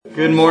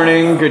Good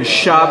morning, good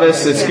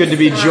Shabbos. It's good to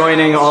be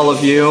joining all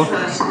of you.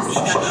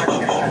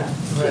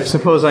 I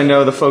suppose I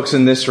know the folks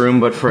in this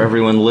room, but for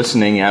everyone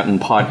listening out in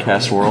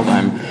podcast world,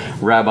 I'm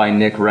Rabbi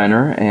Nick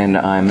Renner, and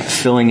I'm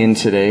filling in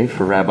today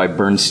for Rabbi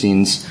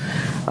Bernstein's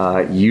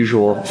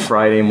usual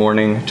Friday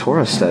morning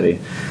Torah study.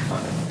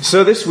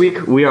 So this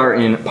week we are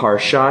in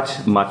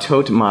Parshat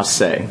Matot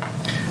Maseh.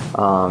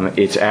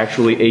 It's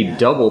actually a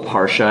double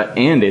parsha,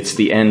 and it's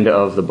the end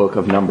of the book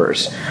of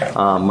Numbers.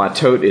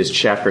 Matot is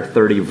chapter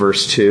 30,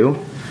 verse 2.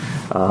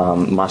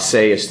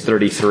 Maseh is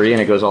 33,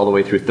 and it goes all the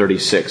way through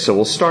 36. So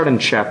we'll start in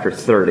chapter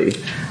 30.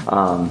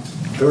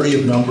 30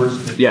 of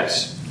Numbers?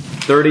 Yes,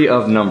 30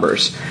 of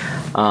Numbers.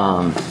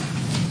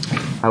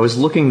 I was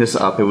looking this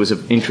up. It was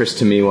of interest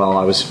to me while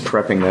I was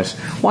prepping this.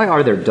 Why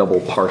are there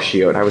double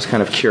parshiot? I was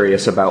kind of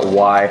curious about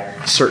why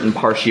certain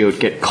parshiot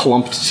get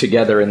clumped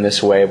together in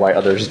this way, why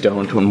others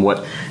don't, and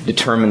what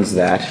determines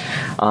that.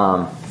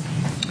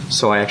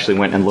 So I actually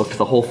went and looked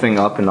the whole thing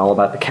up and all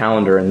about the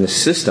calendar and the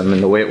system.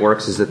 And the way it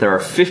works is that there are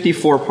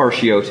 54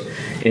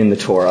 parshiot in the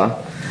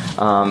Torah.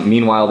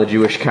 Meanwhile, the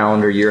Jewish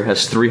calendar year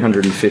has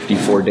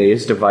 354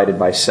 days divided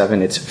by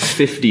 7. It's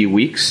 50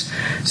 weeks.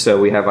 So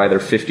we have either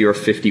 50 or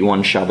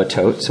 51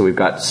 Shabbatot. So we've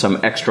got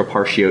some extra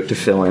parshiot to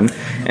fill in.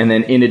 And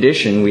then in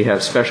addition, we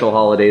have special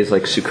holidays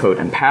like Sukkot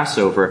and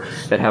Passover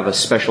that have a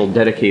special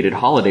dedicated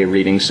holiday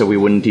reading, so we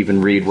wouldn't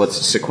even read what's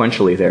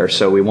sequentially there.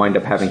 So we wind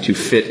up having to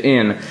fit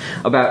in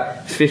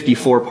about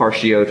 54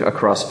 parshiot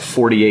across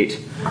 48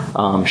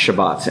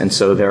 Shabbats. And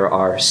so there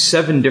are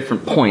 7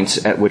 different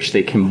points at which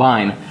they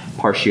combine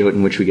parshiot,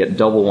 in which we get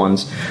double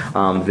ones.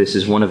 This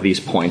is one of these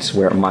points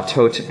where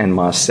Matot and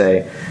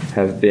Maseh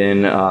have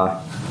been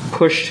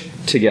pushed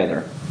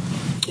together.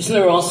 Isn't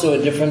there also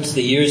a difference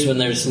the years when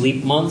there's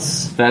leap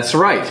months? That's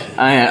right.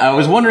 I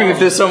was wondering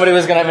if somebody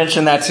was going to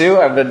mention that too.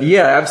 But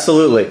yeah,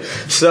 absolutely.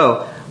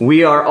 So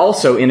we are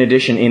also, in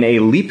addition, in a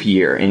leap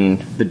year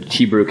in the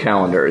Hebrew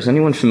calendar. Is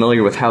anyone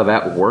familiar with how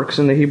that works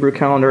in the Hebrew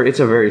calendar? It's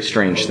a very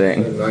strange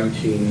thing. It's a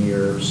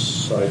 19-year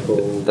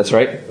cycle. That's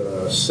right.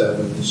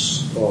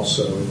 Sevens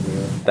also in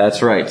there.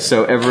 That's right.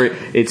 So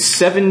it's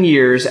 7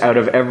 years out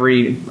of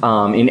every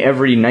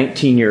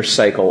 19-year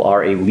cycle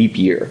are a leap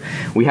year.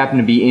 We happen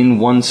to be in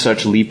one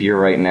such leap year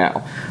right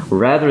now.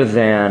 Rather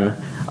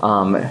than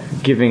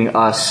giving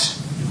us...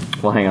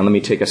 Well, hang on, let me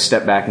take a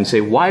step back and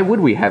say, why would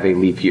we have a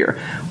leap year?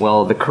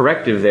 Well, the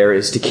corrective there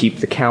is to keep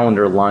the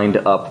calendar lined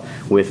up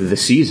with the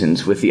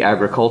seasons, with the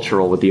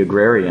agricultural, with the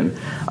agrarian.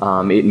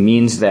 It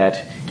means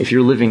that if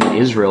you're living in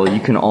Israel, you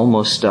can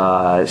almost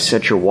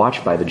set your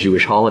watch by the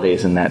Jewish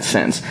holidays in that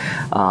sense.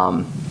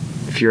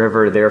 If you're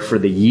ever there for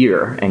the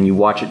year and you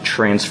watch it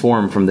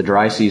transform from the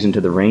dry season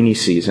to the rainy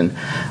season,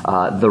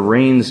 the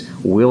rains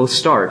will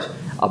start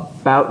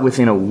about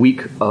within a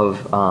week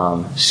of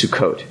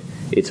Sukkot.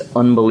 It's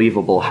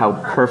unbelievable how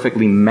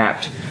perfectly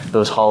mapped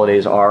those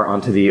holidays are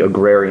onto the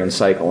agrarian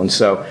cycle. And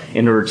so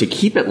in order to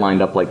keep it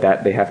lined up like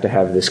that, they have to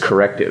have this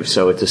corrective.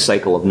 So it's a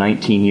cycle of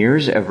 19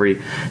 years.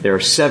 There are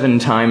 7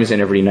 times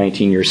in every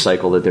 19-year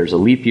cycle that there's a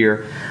leap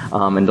year.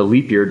 And the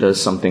leap year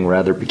does something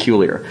rather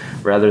peculiar.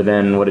 Rather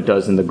than what it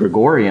does in the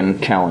Gregorian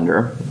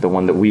calendar, the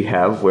one that we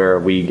have, where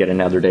we get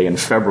another day in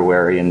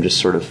February and just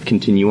sort of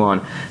continue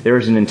on, there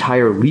is an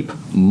entire leap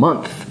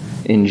month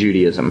in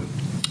Judaism.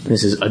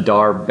 This is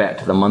Adar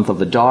Bet, the month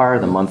of Adar,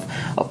 the month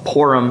of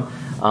Purim.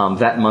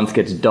 That month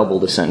gets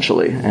doubled,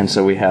 essentially. And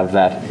so we have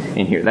that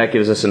in here. That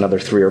gives us another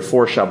 3 or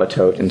 4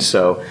 Shabbatot. And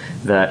so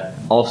that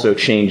also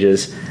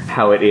changes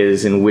how it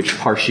is in which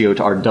parshiot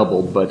are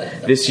doubled. But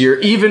this year,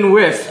 even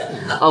with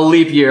a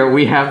leap year,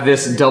 we have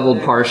this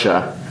doubled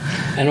parsha.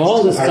 And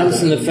all this comes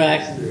from the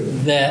fact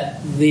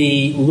that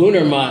the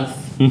lunar month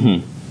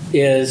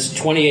is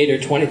 28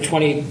 or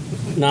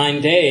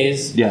 29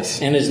 days,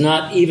 yes, and is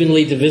not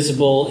evenly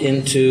divisible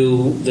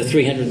into the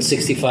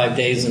 365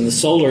 days in the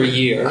solar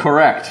year.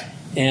 Correct.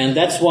 And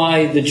that's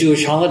why the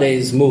Jewish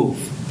holidays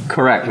move.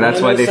 Correct.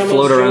 That's why they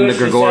float around the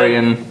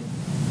Gregorian.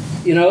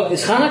 Said,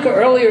 is Hanukkah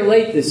early or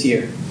late this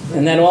year?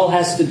 And that all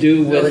has to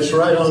do with... It's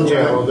right on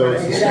time. Although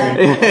it's the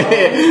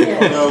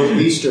same. No,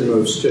 Easter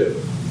moves too,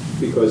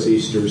 because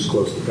Easter is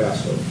close to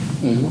Passover.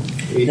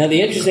 Mm-hmm. Now,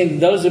 the interesting,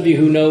 those of you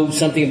who know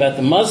something about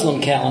the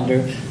Muslim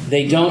calendar,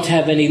 they don't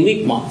have any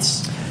leap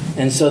months.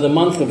 And so the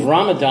month of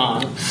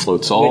Ramadan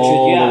floats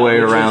all the way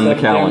around the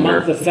calendar. Their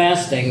month of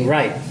fasting,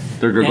 right.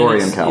 Their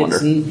Gregorian calendar.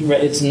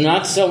 It's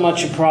not so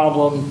much a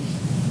problem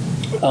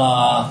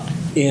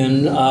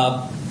in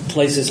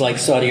places like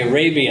Saudi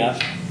Arabia,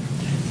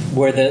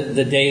 where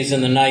the days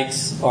and the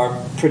nights are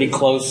pretty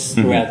close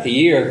throughout the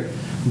year.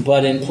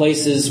 But in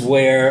places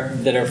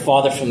that are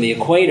farther from the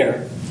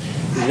equator,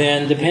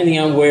 then depending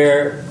on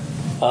where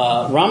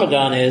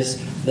Ramadan is,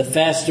 the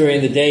fast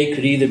during the day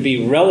could either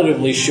be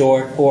relatively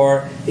short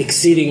or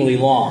exceedingly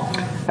long.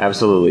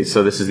 Absolutely.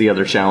 So this is the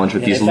other challenge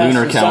with these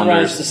lunar calendars.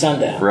 Sunrise to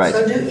sundown. Right.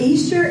 So do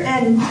Easter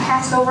and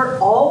Passover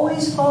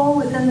always fall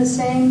within the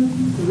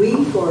same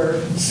week or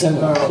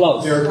similar?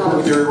 Close.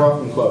 They're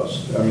often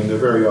close. I mean, they're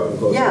very often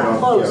close. Yeah,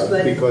 close.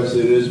 But because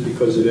it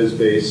is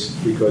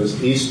based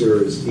because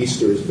Easter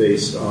is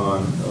based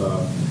on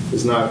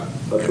is not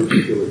a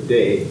particular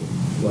date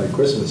like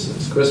Christmas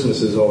is.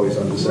 Christmas is always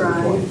on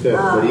December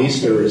 25th, but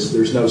Easter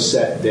there's no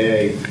set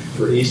day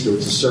for Easter.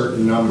 It's a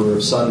certain number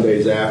of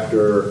Sundays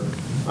after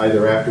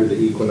the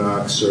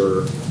equinox,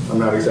 or I'm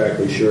not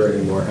exactly sure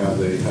anymore how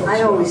it's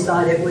I always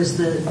thought it was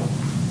the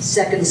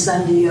second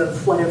Sunday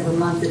of whatever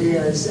month it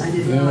is. I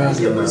didn't realize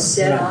it was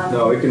set on.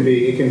 No, it can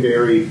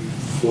vary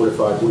 4 to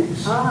 5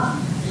 weeks.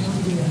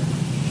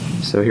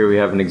 So here we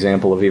have an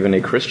example of even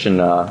a Christian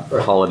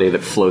holiday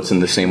that floats in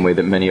the same way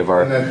that many of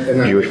our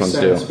Jewish ones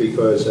do.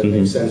 That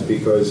makes sense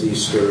because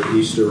Easter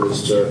is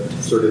the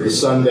sort of the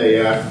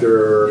Sunday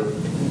after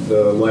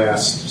the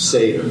last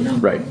Seder.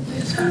 Right.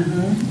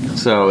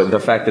 So the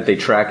fact that they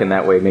track in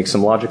that way makes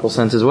some logical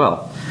sense as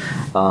well.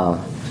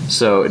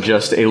 So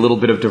just a little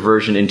bit of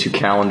diversion into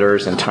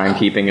calendars and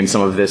timekeeping and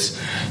some of this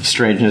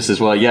strangeness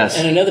as well. Yes.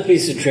 And another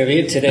piece of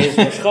trivia, today is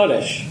Rosh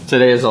Chodesh.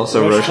 Today is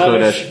also Rosh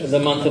Chodesh. The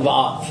month of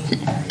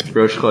Av.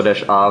 Rosh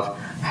Chodesh Av.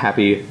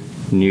 Happy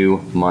new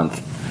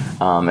month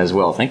as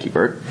well. Thank you,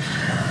 Bert.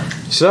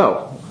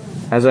 So,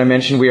 as I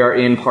mentioned, we are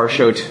in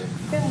Parshot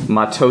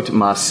Matot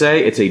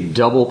Maseh. It's a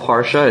double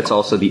parsha. It's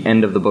also the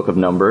end of the book of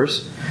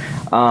Numbers.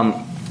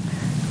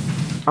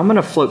 I'm going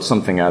to float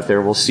something out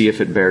there. We'll see if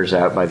it bears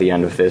out by the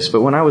end of this.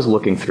 But when I was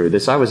looking through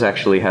this, I was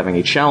actually having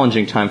a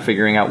challenging time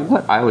figuring out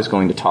what I was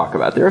going to talk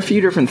about. There are a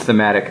few different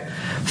thematic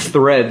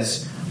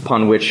threads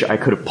upon which I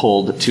could have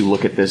pulled to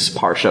look at this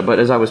parsha. But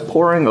as I was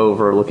poring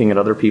over, looking at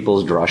other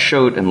people's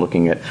drashot and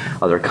looking at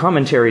other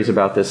commentaries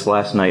about this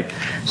last night,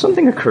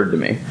 something occurred to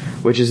me,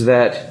 which is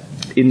that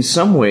in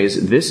some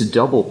ways, this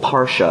double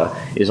parsha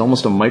is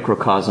almost a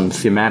microcosm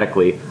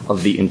thematically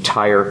of the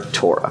entire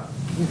Torah.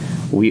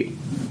 We,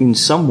 in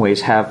some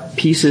ways, have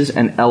pieces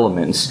and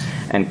elements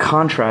and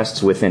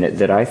contrasts within it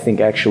that I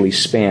think actually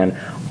span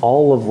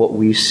all of what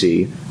we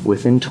see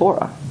within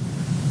Torah.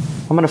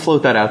 I'm going to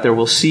float that out there.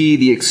 We'll see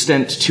the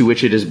extent to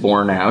which it is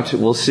borne out.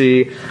 We'll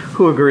see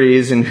who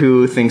agrees and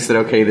who thinks that,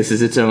 okay, this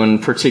is its own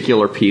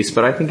particular piece.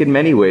 But I think in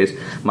many ways,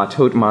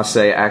 Matot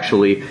Maseh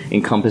actually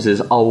encompasses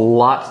a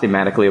lot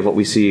thematically of what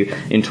we see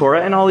in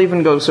Torah. And I'll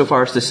even go so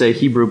far as to say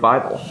Hebrew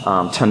Bible,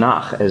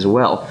 Tanakh as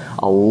well.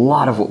 A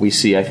lot of what we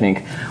see, I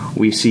think,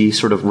 we see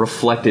sort of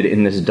reflected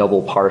in this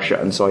double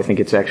parsha. And so I think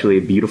it's actually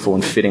a beautiful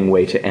and fitting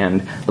way to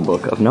end the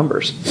book of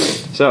Numbers.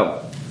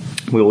 So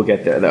we will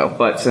get there, though.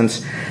 But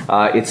since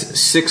it's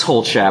 6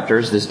 whole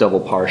chapters, this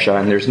double parsha,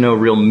 and there's no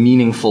real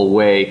meaningful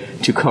way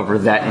to cover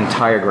that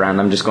entire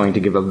ground, I'm just going to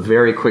give a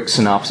very quick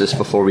synopsis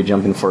before we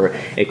jump in for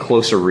a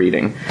closer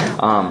reading.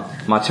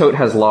 Matot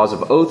has laws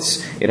of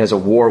oaths. It has a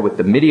war with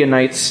the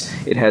Midianites.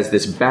 It has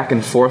this back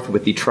and forth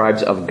with the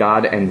tribes of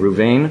Gad and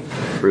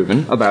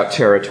Reuben about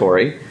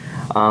territory.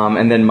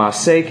 And then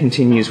Maseh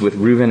continues with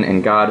Reuben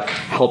and Gad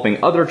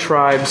helping other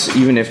tribes,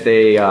 even if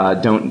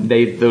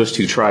those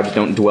two tribes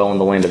don't dwell in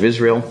the land of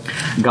Israel.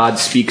 God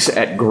speaks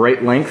at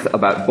great length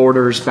about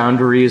borders,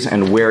 boundaries,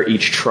 and where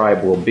each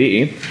tribe will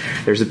be.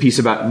 There's a piece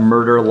about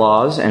murder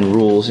laws and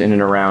rules in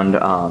and around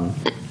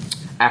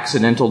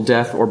accidental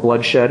death or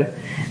bloodshed.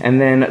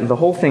 And then the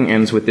whole thing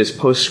ends with this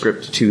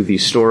postscript to the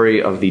story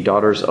of the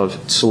daughters of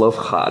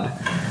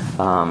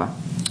Tzlofchad.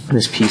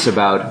 This piece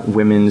about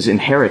women's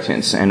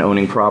inheritance and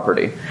owning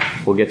property.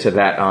 We'll get to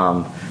that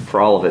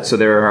for all of it. So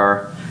there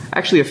are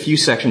actually a few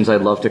sections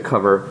I'd love to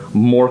cover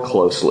more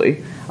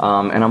closely.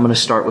 And I'm going to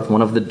start with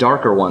one of the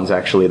darker ones,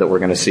 actually, that we're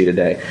going to see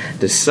today.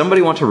 Does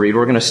somebody want to read?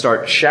 We're going to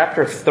start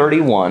chapter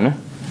 31,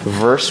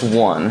 verse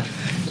 1.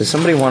 Does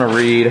somebody want to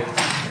read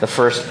the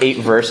first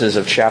 8 verses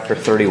of chapter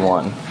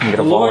 31? I'm going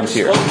to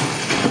volunteer.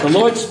 The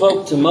Lord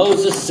spoke to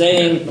Moses,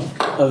 saying,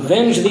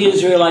 "Avenge the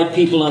Israelite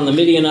people on the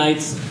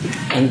Midianites,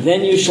 and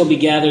then you shall be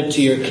gathered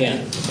to your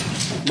kin."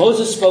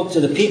 Moses spoke to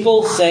the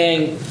people,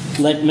 saying,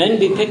 "Let men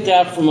be picked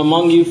out from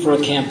among you for a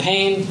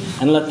campaign,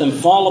 and let them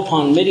fall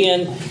upon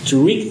Midian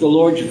to wreak the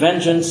Lord's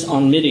vengeance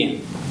on Midian.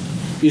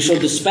 You shall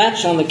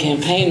dispatch on the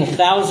campaign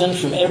 1,000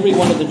 from every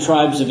one of the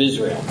tribes of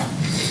Israel."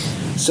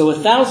 So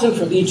 1,000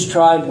 from each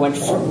tribe were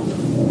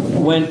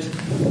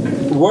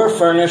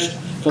furnished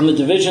from the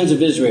divisions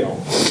of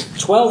Israel.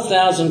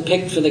 12,000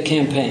 picked for the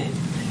campaign.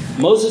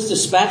 Moses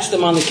dispatched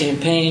them on the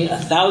campaign,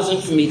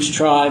 1,000 from each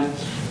tribe,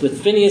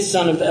 with Phinehas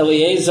son of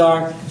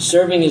Eleazar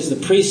serving as the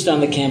priest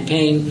on the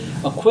campaign,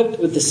 equipped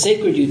with the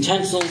sacred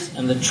utensils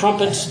and the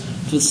trumpets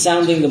for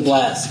sounding the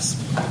blasts.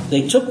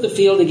 They took the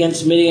field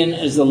against Midian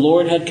as the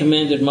Lord had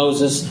commanded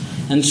Moses,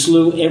 and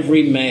slew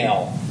every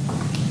male.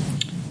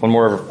 One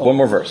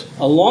more verse.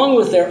 Along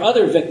with their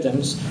other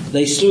victims,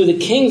 they slew the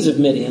kings of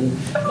Midian,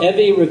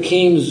 Evi,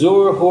 Rakim,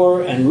 Zur,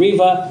 Hur, and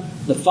Reva,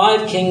 the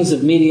 5 kings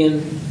of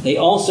Midian. They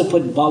also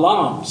put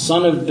Balaam,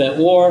 son of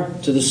Beor,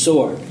 to the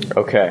sword.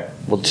 Okay,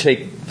 we'll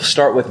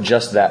start with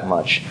just that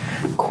much.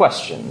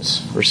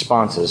 Questions,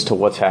 responses to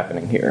what's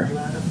happening here.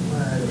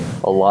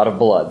 A lot of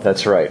blood,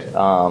 that's right.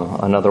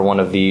 Another one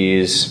of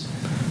these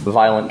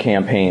violent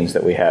campaigns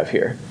that we have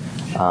here.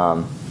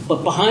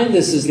 But behind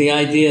this is the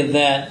idea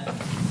that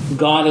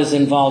God is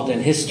involved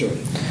in history.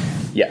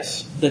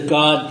 Yes.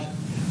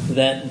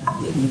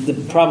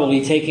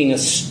 Probably taking a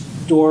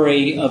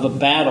story of a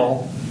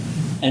battle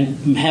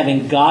and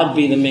having God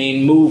be the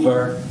main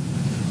mover,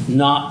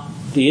 not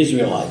the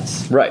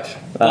Israelites. Right.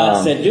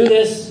 God said, do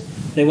this.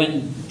 They went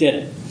and did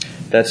it.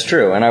 That's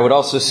true. And I would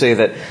also say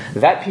that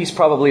that piece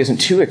probably isn't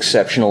too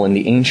exceptional in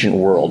the ancient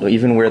world.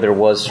 Even where there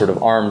was sort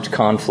of armed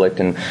conflict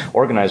and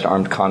organized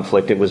armed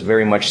conflict, it was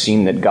very much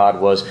seen that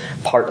God was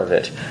part of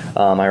it.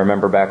 I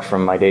remember back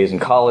from my days in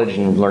college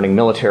and learning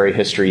military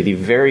history, the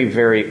very,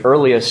 very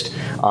earliest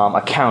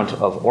account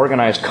of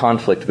organized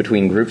conflict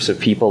between groups of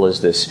people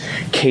is this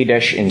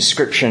Kadesh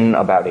inscription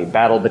about a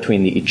battle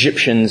between the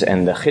Egyptians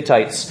and the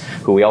Hittites,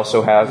 who we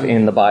also have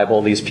in the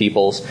Bible, these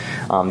peoples.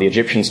 The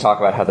Egyptians talk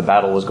about how the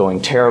battle was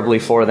going terribly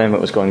for them. It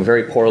was going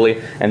very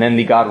poorly. And then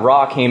the god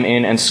Ra came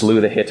in and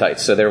slew the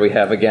Hittites. So there we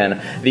have, again,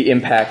 the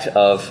impact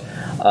of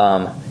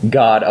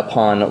God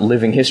upon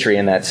living history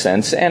in that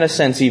sense, and a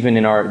sense even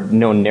in our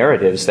known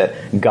narratives that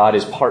God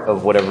is part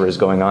of whatever is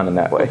going on in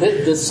that way.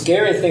 The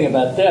scary thing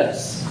about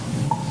this,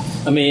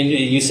 I mean,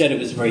 you said it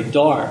was very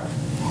dark,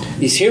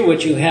 is here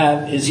what you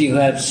have is you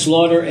have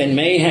slaughter and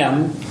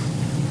mayhem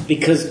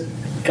because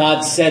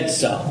God said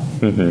so.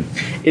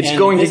 Mm-hmm. It's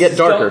going to get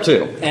darker,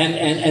 too.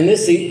 And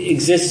this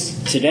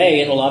exists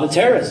today in a lot of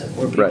terrorism,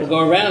 where people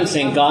go around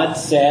saying, God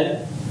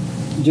said,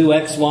 do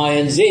X, Y,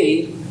 and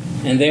Z,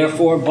 and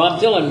therefore Bob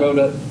Dylan wrote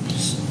a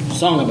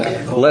song about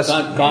it called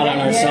God on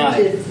Our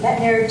Side. That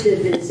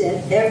narrative is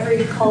in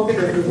every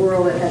culture in the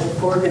world that has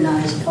an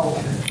organized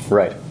culture.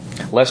 Right.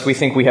 Lest we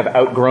think we have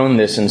outgrown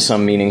this in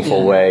some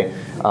meaningful way,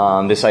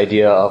 this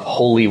idea of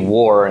holy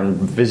war and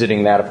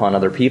visiting that upon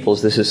other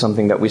peoples, this is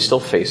something that we still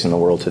face in the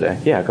world today.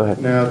 Yeah, go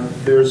ahead. Now,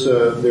 there's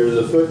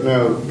a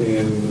footnote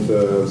in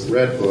the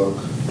Red Book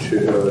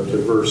to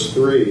verse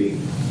 3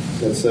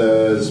 that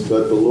says,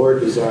 but the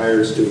Lord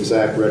desires to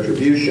exact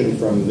retribution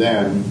from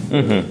them,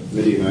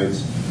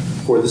 Midianites,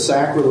 for the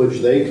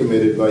sacrilege they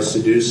committed by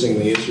seducing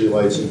the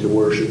Israelites into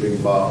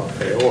worshiping Baal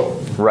Peor.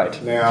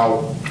 Right.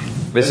 Now,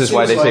 this is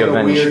why they say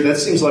avenge. That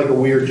seems like a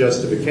weird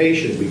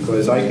justification,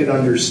 because I could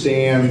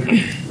understand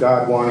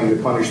God wanting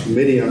to punish the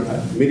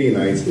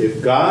Midianites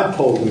if God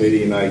told the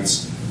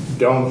Midianites,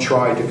 don't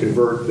try to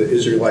convert the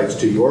Israelites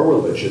to your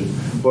religion.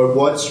 But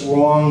what's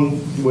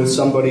wrong with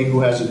somebody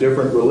who has a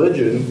different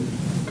religion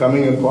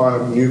coming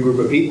upon a new group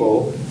of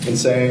people and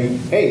saying,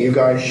 hey, you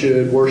guys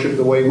should worship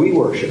the way we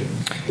worship?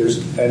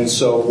 And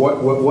so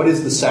what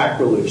is the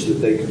sacrilege that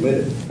they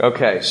committed?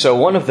 Okay, so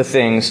one of the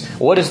things,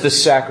 what is the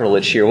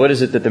sacrilege here? What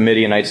is it that the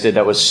Midianites did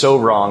that was so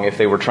wrong if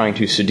they were trying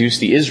to seduce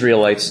the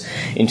Israelites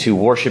into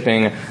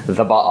worshiping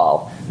the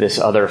Baal, this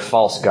other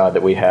false god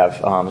that we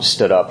have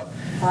stood up?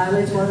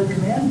 Violates one of the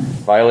commandments.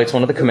 Violates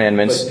one of the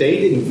commandments. But they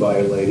didn't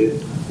violate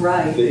it.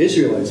 Right. The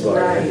Israelites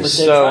violated it. But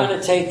they're trying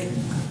to take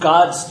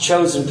God's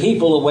chosen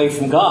people away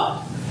from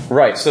God.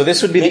 Right, so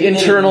this would be the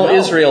internal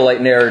Israelite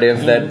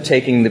narrative that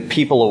taking the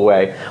people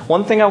away.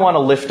 One thing I want to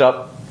lift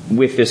up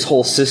with this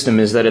whole system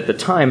is that at the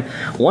time,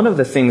 one of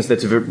the things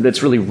that's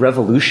really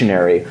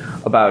revolutionary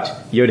about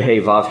Yod-Heh,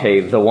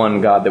 Vav-Heh, the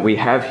one God that we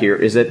have here,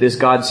 is that this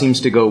God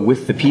seems to go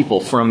with the people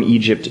from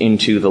Egypt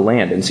into the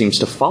land and seems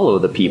to follow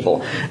the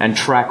people and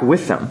track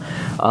with them.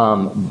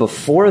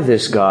 Before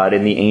this God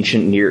in the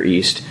ancient Near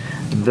East,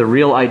 the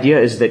real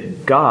idea is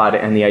that God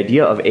and the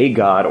idea of a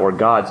God or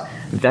gods,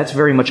 that's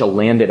very much a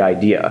landed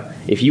idea.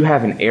 If you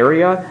have an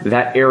area,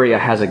 that area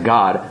has a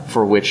God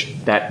for which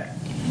that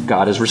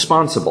God is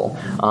responsible.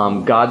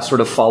 God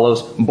sort of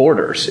follows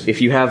borders.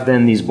 If you have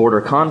then these border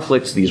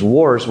conflicts, these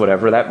wars,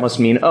 whatever, that must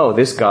mean, oh,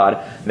 this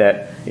God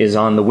that is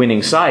on the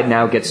winning side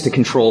now gets to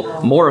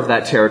control more of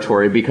that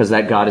territory because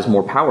that God is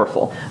more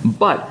powerful.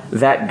 But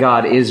that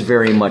God is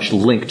very much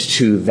linked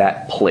to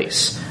that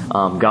place.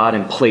 God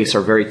and place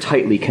are very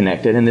tightly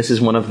connected, and this is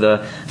one of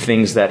the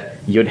things that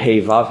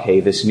Yod-Heh,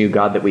 Vav-Heh, this new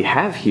God that we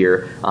have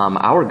here,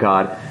 our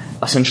God,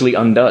 essentially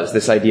undoes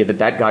this idea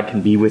that God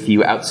can be with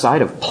you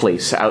outside of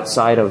place,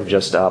 outside of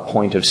just a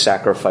point of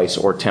sacrifice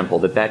or temple,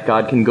 that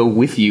God can go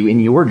with you in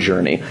your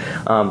journey.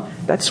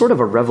 That's sort of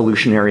a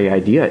revolutionary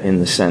idea in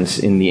the sense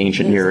in the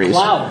ancient Near East.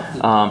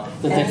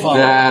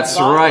 That's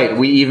right.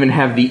 We even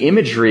have the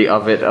imagery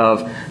of it,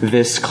 of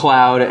this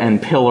cloud and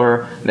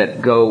pillar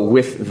that go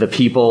with the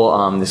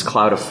people, this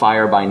cloud of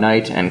fire by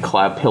night and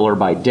cloud pillar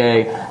by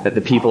day that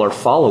the people are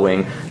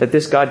following, that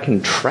this God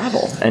can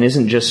travel and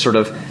isn't just sort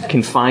of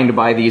confined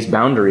by these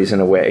boundaries in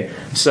a way.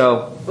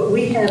 But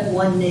we have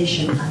one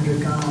nation under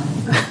God.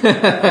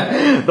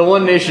 The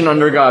one nation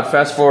under God.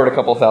 Fast forward a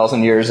couple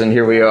thousand years and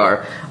here we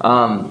are.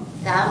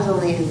 That was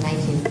only in the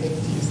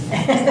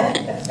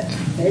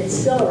 1950s. It's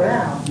still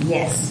around.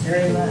 Yes.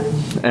 Very much.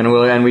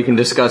 And we can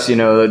discuss,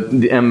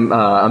 the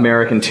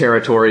American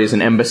territories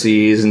and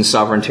embassies and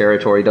sovereign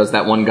territory. Does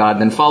that one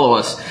God then follow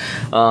us?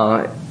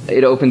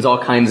 It opens all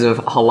kinds of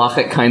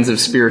halachic kinds of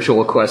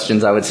spiritual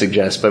questions, I would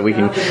suggest, but we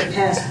can look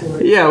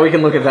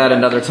at that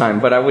another time.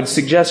 But I would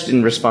suggest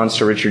in response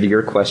to Richard,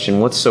 your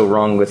question, what's so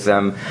wrong with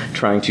them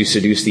trying to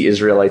seduce the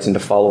Israelites into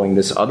following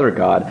this other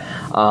God?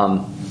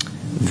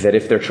 that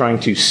if they're trying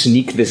to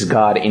sneak this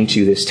God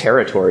into this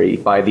territory,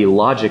 by the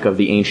logic of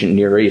the ancient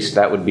Near East,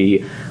 that would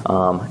be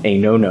a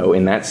no-no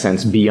in that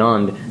sense,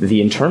 beyond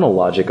the internal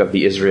logic of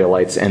the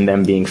Israelites and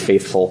them being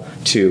faithful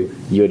to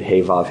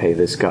Yud-He-Vav-He,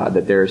 this God.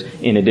 That there's,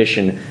 in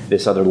addition,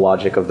 this other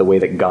logic of the way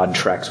that God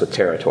tracks with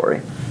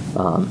territory.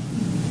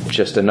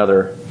 Just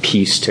another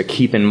piece to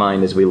keep in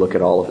mind as we look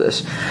at all of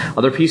this.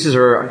 Other pieces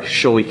are,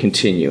 shall we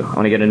continue? I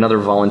want to get another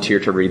volunteer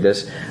to read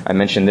this. I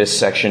mentioned this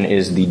section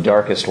is the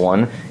darkest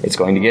one. It's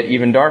going to get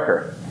even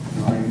darker.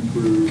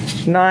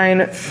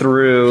 9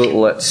 through,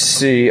 let's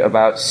see,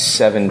 about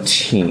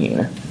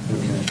 17. Okay.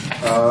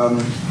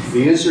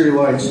 The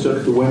Israelites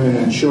took the women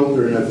and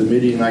children of the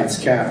Midianites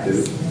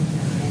captive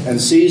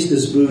and seized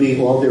as booty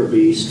all their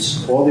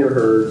beasts, all their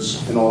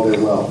herds, and all their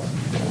wealth.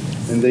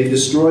 And they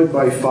destroyed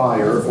by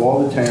fire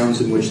all the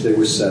towns in which they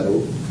were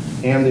settled,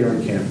 and their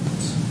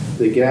encampments.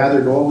 They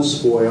gathered all the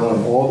spoil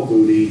and all the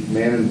booty,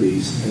 man and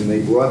beast, and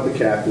they brought the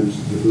captives,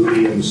 the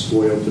booty and the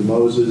spoil, to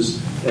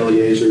Moses,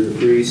 Eleazar the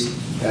priest,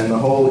 and the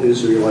whole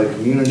Israelite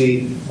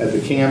community at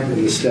the camp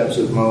in the steppes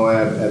of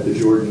Moab at the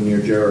Jordan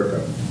near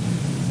Jericho.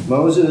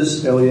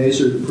 Moses,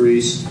 Eleazar the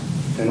priest,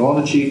 and all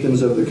the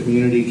chieftains of the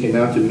community came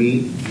out to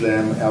meet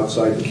them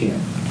outside the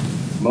camp.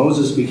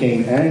 Moses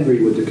became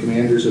angry with the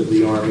commanders of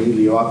the army,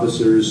 the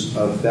officers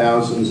of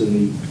thousands and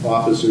the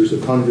officers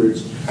of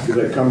hundreds who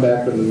had come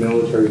back from the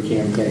military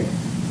campaign.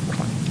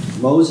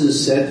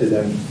 Moses said to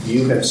them,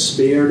 "You have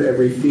spared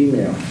every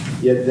female,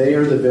 yet they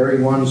are the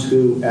very ones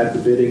who, at the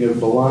bidding of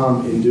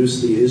Balaam,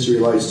 induced the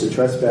Israelites to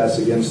trespass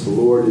against the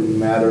Lord in the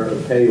matter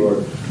of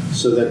Peor,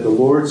 so that the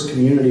Lord's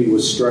community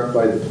was struck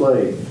by the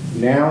plague.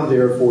 Now,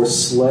 therefore,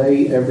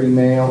 slay every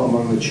male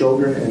among the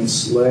children, and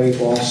slay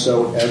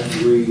also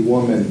every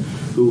woman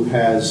who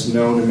has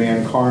known a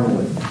man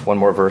carnally. One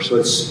more verse.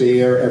 But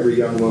spare every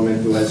young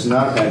woman who has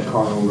not had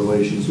carnal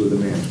relations with a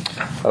man."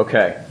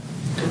 Okay.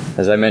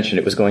 As I mentioned,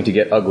 it was going to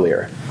get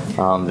uglier,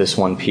 this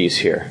one piece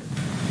here.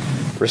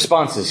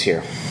 Responses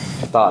here.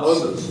 Thoughts?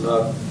 Moses,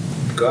 not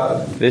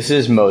God. This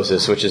is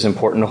Moses, which is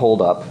important to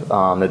hold up,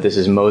 that this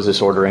is Moses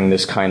ordering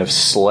this kind of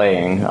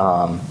slaying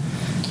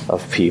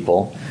of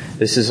people.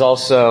 This is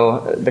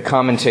also the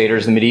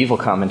commentators, the medieval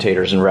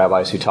commentators and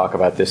rabbis who talk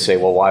about this say,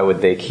 well, why would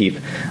they keep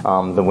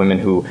the women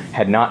who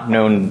had not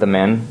known the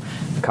men?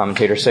 The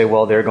commentators say,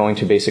 well, they're going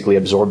to basically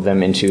absorb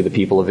them into the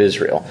people of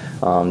Israel,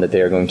 that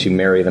they are going to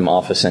marry them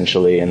off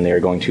essentially, and they're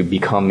going to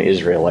become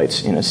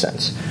Israelites in a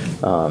sense.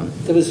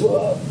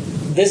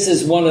 This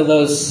is one of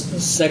those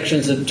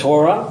sections of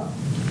Torah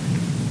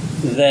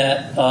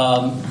that,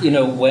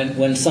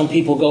 when some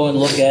people go and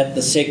look at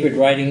the sacred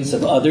writings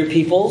of other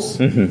peoples,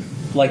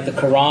 like the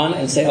Quran,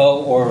 and say,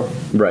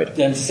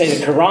 then say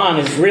the Quran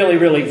is really,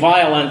 really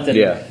violent,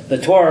 and the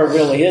Torah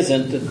really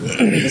isn't.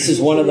 This is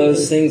one of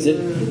those things that,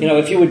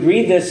 if you would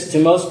read this to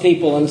most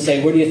people and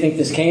say, where do you think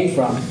this came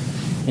from?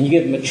 And you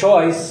give them a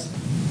choice,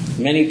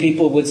 many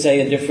people would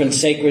say a different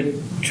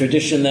sacred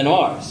tradition than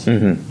ours.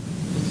 Mm-hmm.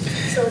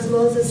 So is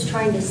Moses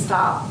trying to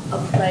stop a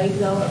plague,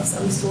 though, of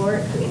some sort?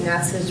 I mean,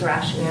 that's his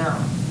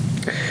rationale.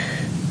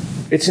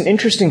 It's an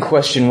interesting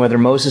question whether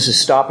Moses is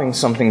stopping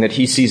something that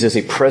he sees as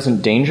a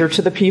present danger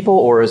to the people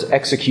or is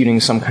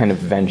executing some kind of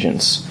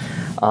vengeance.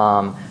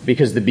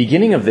 Because the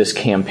beginning of this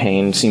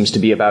campaign seems to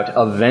be about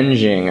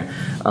avenging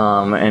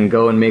and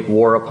go and make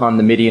war upon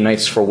the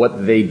Midianites for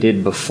what they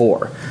did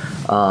before.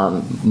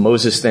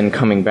 Moses then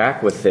coming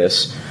back with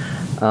this.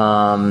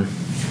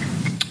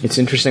 It's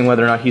interesting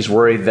whether or not he's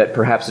worried that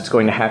perhaps it's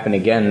going to happen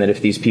again, that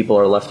if these people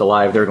are left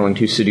alive, they're going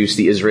to seduce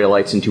the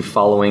Israelites into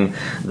following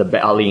the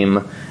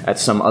Baalim at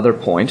some other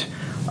point.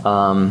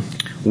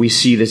 We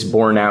see this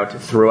borne out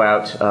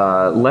throughout,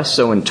 less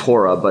so in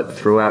Torah, but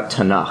throughout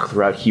Tanakh,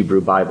 throughout Hebrew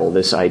Bible,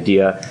 this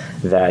idea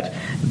that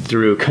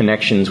through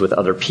connections with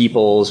other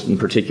peoples, in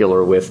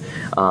particular with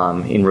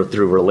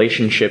through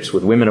relationships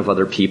with women of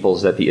other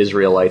peoples, that the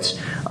Israelites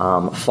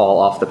fall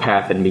off the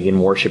path and begin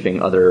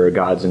worshiping other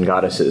gods and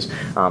goddesses.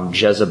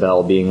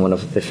 Jezebel being one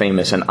of the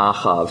famous, and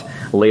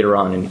Achav later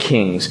on in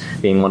Kings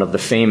being one of the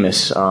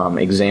famous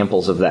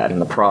examples of that. And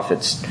the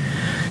prophets,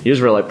 the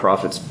Israelite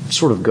prophets,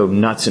 sort of go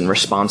nuts in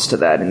response to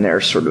that in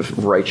their sort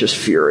of righteous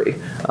fury.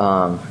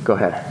 Go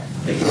ahead.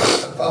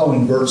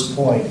 Following Bert's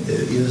point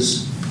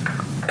is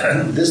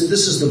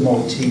this is the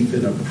motif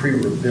in a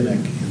pre-rabbinic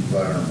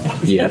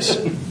environment. Yes.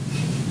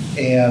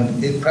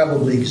 And it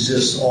probably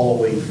exists all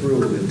the way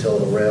through until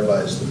the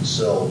rabbis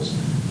themselves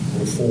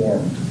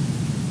reformed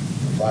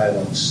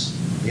violence,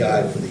 the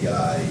eye for the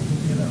eye,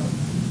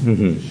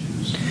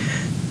 issues.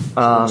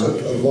 So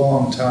it took a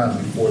long time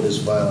before this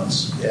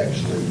violence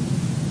actually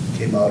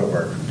came out of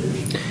our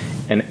tradition.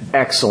 An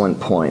excellent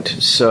point.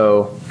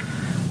 So,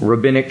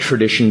 rabbinic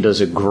tradition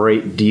does a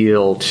great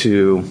deal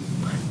to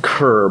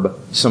curb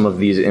some of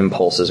these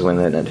impulses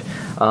within it.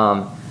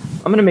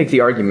 I'm going to make the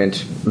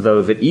argument,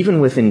 though, that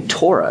even within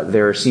Torah,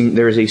 there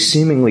is a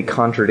seemingly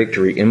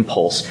contradictory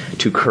impulse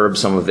to curb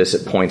some of this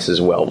at points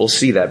as well. We'll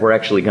see that. We're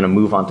actually going to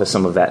move on to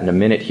some of that in a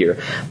minute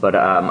here. But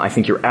I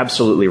think you're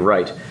absolutely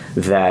right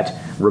that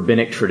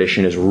rabbinic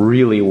tradition is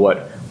really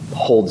what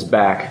holds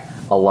back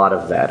a lot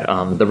of that.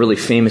 The really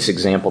famous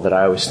example that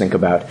I always think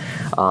about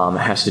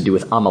has to do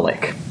with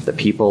Amalek, the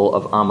people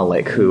of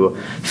Amalek, who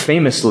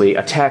famously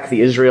attack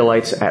the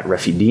Israelites at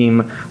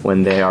Rephidim.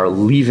 When they are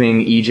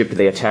leaving Egypt,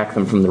 they attack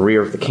them from the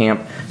rear of the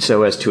camp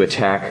so as to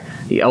attack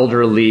the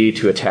elderly,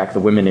 to attack the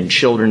women and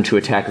children, to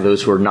attack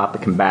those who are not the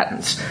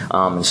combatants,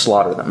 and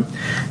slaughter them.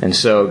 And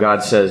so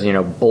God says,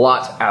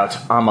 blot out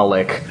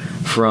Amalek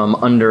from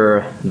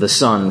under the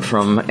sun,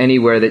 from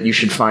anywhere that you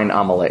should find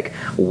Amalek.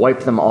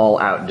 Wipe them all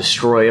out.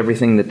 Destroy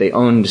everything that they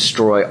own.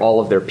 Destroy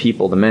all of their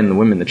people, the men, the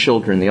women, the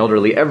children, the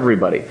elderly,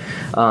 everybody.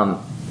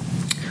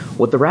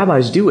 What the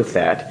rabbis do with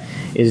that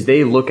is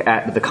they look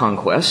at the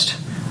conquest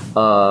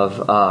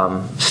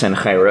of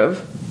Sennacherib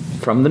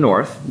from the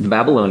north, the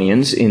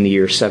Babylonians, in the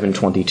year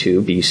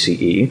 722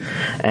 BCE,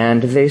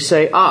 and they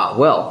say,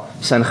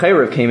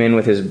 Sennacherib came in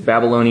with his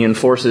Babylonian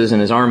forces and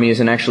his armies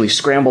and actually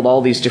scrambled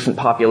all these different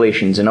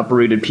populations and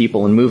uprooted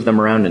people and moved them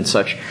around and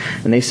such.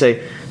 And they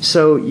say,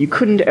 so you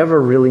couldn't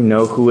ever really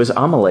know who was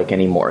Amalek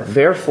anymore.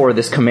 Therefore,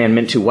 this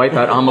commandment to wipe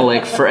out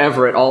Amalek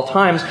forever at all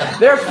times,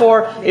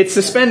 therefore, it's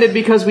suspended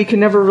because we can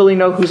never really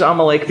know who's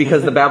Amalek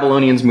because the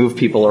Babylonians move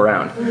people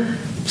around.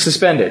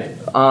 Suspended.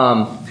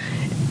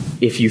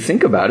 If you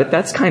think about it,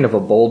 that's kind of a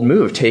bold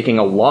move, taking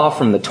a law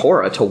from the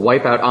Torah to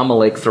wipe out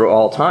Amalek through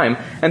all time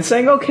and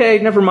saying, okay,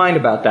 never mind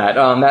about that.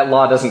 That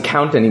law doesn't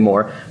count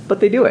anymore.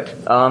 But they do it.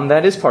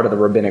 That is part of the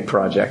rabbinic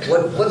project.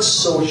 What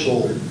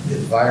social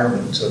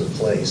environment took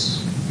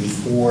place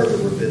before the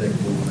rabbinic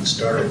movement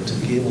started to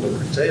be able to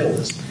curtail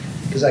this?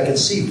 Because I can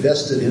see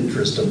vested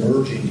interest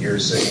emerging here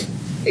saying,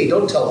 hey,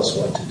 don't tell us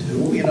what to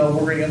do.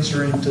 We're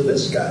answering to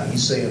this guy.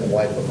 He's saying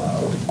wipe them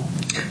out.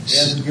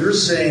 And you're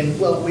saying,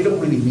 well, we don't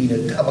really mean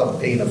it. How about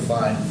paying a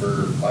fine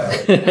for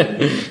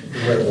violating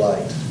red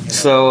light?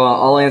 So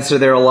I'll answer.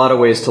 There are a lot of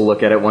ways to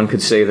look at it. One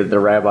could say that the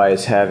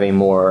rabbis have a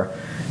more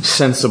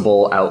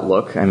sensible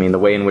outlook. I mean, the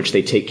way in which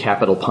they take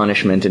capital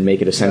punishment and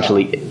make it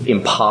essentially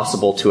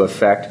impossible to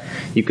effect.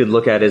 You could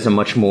look at it as a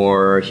much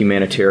more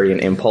humanitarian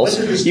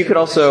impulse. You could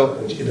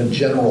also, in a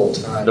general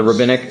time, the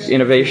rabbinic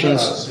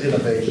innovations,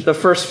 the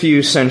first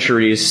few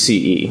centuries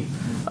CE.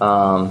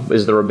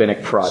 Is the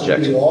rabbinic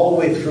project. So all the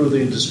way through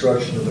the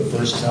destruction of the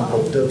first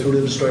temple, through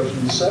the destruction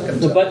of the second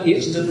temple. But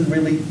this didn't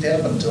really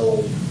happen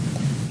until...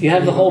 You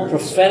have the whole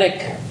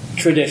prophetic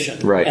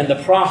tradition, right, and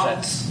the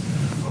prophets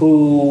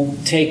who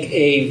take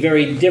a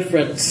very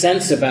different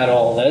sense about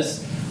all this.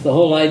 The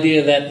whole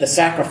idea that the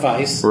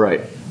sacrifice,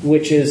 right,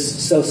 which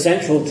is so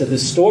central to the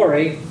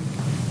story,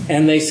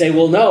 and they say,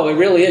 well, no,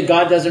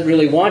 God doesn't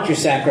really want your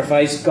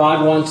sacrifice.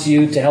 God wants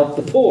you to help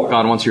the poor.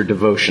 God wants your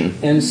devotion.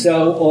 And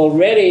so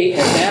already at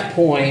that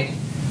point,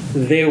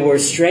 there were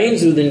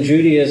strains within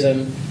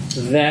Judaism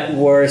that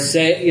were,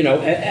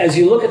 as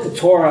you look at the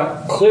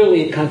Torah,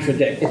 clearly it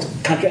contradicts.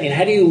 And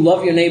how do you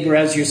love your neighbor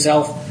as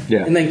yourself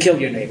and then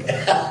kill your neighbor?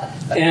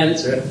 And,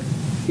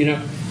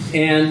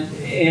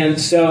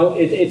 and so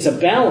it's a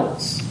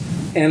balance.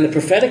 And the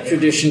prophetic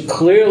tradition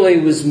clearly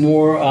was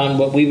more on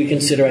what we would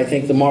consider, I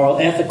think, the moral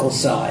ethical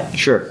side.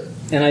 Sure.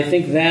 And I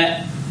think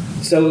that,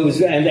 so it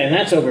was, and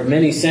that's over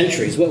many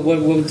centuries. What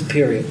was the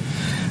period?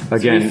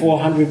 Again,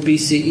 400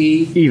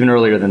 BCE? Even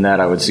earlier than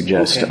that, I would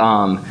suggest.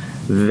 Okay.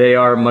 They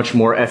are much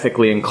more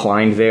ethically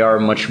inclined. They are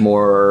much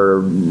more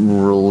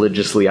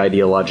religiously,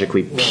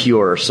 ideologically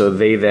pure. So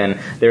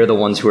they're the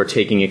ones who are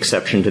taking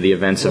exception to the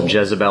events of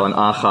Jezebel and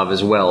Achav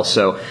as well.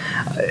 So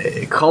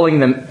calling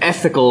them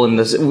ethical in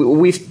this,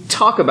 we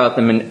talk about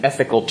them in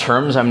ethical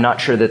terms. I'm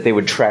not sure that they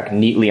would track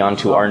neatly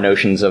onto our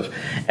notions of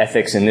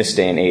ethics in this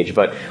day and age.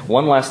 But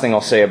one last thing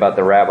I'll say about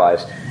the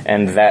rabbis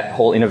and that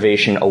whole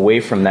innovation away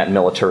from that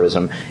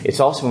militarism, it's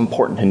also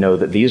important to know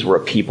that these were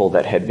a people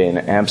that had been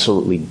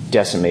absolutely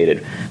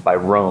decimated by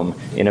Rome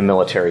in a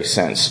military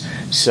sense.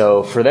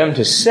 So for them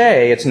to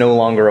say it's no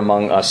longer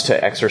among us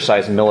to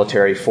exercise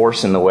military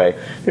force in the way,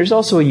 there's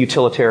also a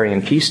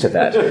utilitarian piece to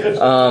that.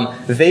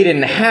 They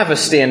didn't have a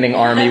standing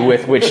army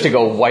with which to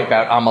go wipe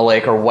out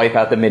Amalek or wipe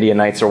out the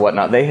Midianites or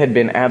whatnot. They had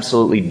been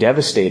absolutely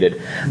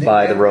devastated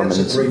by the Romans.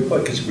 That's a great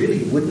point, because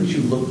really, wouldn't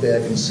you look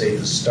back and say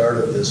the start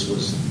of this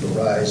was the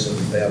rise of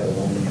the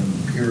Babylonian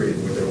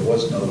period where there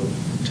was no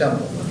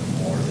temple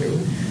anymore?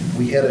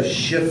 We had a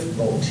shift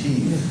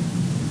motif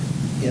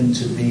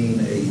into being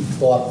a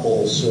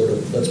thoughtful sort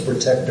of let's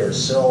protect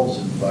ourselves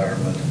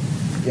environment.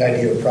 The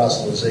idea of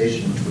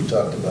proselytization, which we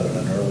talked about in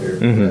an earlier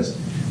class,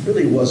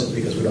 really wasn't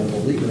because we don't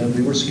believe in it.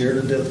 We were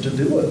scared to death to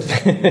do it.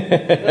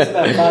 That's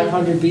about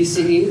 500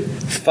 BCE.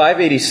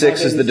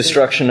 586 is the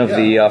destruction of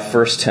the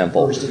first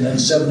temple. First, and then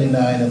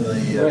 79 in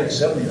the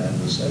 79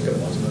 the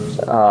second, wasn't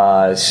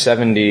it?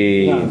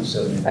 70,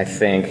 I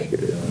think.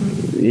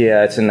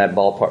 Yeah, it's in that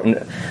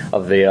ballpark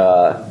of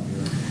the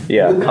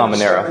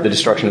Common Era, the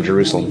destruction of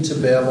Jerusalem. To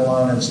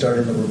Babylon and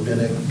starting the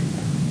rabbinic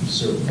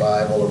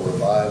survival or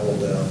revival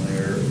down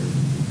there.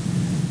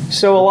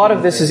 So a lot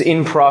of this is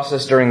in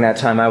process during that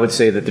time. I would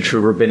say that the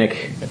true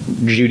rabbinic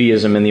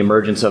Judaism and the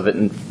emergence of it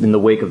in the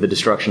wake of the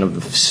destruction of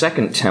the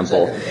Second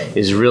Temple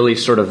is really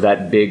sort of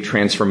that big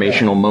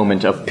transformational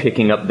moment of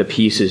picking up the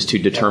pieces to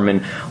determine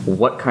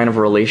what kind of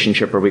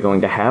relationship are we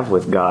going to have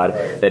with God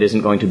that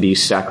isn't going to be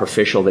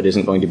sacrificial, that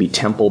isn't going to be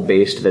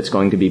temple-based, that's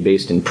going to be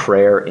based in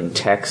prayer, in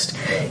text,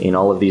 in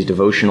all of these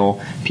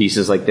devotional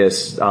pieces like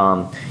this.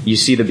 You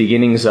see the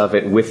beginnings of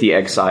it with the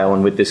exile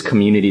and with this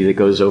community that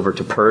goes over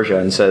to Persia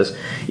and says,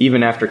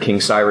 even after King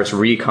Cyrus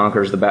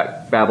reconquers the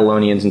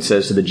Babylonians and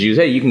says to the Jews,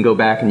 hey, you can go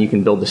back and you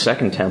can build the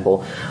Second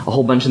Temple, a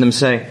whole bunch of them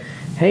say,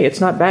 hey,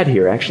 it's not bad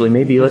here, actually.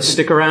 Maybe let's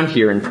stick around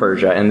here in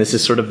Persia. And this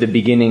is sort of the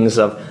beginnings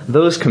of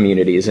those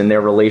communities and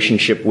their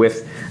relationship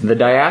with the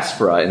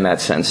diaspora in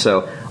that sense.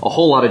 So a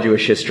whole lot of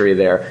Jewish history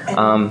there.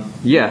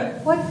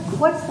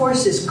 What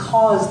forces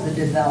caused the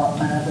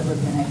development of the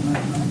rabbinic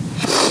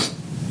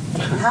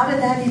movement? How did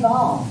that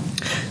evolve?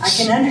 I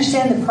can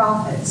understand the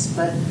prophets,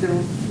 but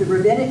the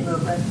rabbinic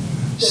movement...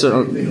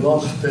 So they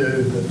lost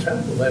the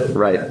temple.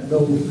 They had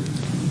no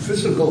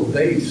physical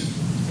base.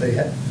 They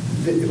had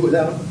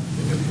without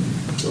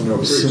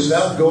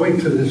going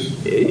to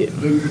this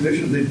new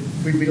tradition,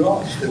 we'd be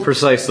lost.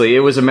 Precisely. It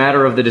was a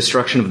matter of the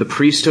destruction of the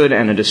priesthood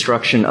and a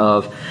destruction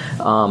of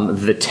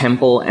the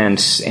temple and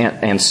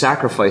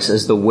sacrifice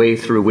as the way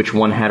through which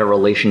one had a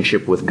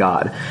relationship with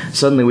God.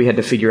 Suddenly we had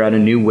to figure out a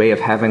new way of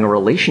having a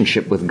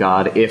relationship with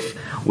God if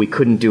we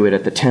couldn't do it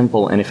at the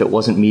temple and if it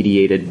wasn't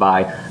mediated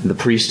by the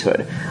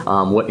priesthood.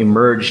 What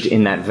emerged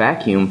in that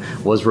vacuum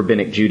was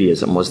rabbinic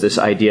Judaism, was this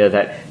idea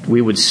that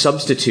we would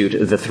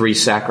substitute the 3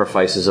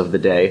 sacrifices of the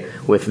day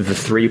with the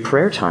 3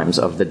 prayer times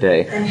of the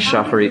day. And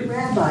how did the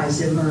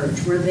rabbis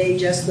emerge? Were they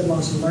just the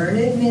most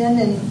learned men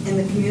in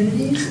the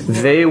communities?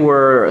 They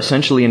were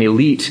essentially an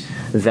elite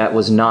that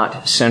was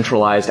not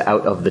centralized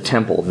out of the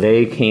temple.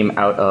 They came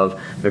out of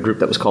the group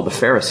that was called the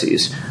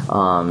Pharisees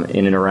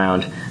in and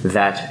around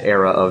that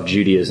era of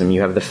Judaism. You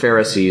have the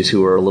Pharisees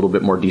who were a little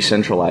bit more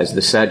decentralized,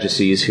 the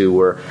Sadducees who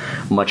were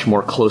much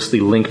more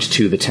closely linked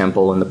to the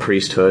temple and the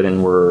priesthood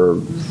and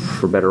were,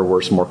 for better or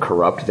worse, more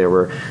corrupt. There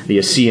were the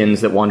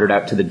Essenes that wandered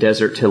out to the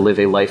desert to live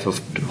a life of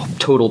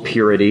total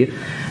purity.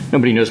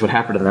 Nobody knows what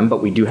happened to them,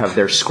 but we do have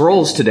their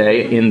scrolls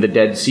today in the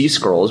Dead Sea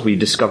Scrolls. We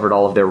discovered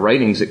all of their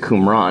writings at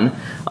Qumran,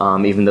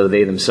 even though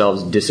they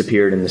themselves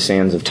disappeared in the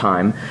sands of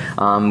time.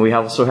 We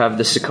also have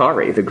the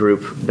Sicarii, the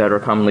group that are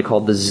commonly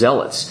called the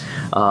Zealots.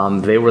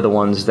 They were the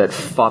ones that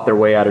fought their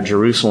way out of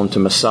Jerusalem to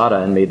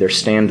Masada and made their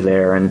stand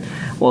there, and,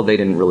 well, they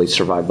didn't really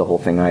survive the whole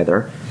thing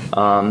either.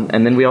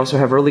 And then we also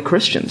have early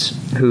Christians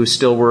who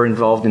still were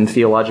involved in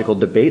theological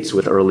debates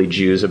with early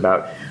Jews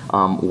about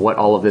what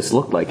all of this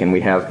looked like. And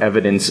we have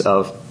evidence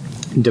of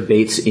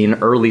debates in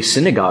early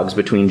synagogues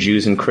between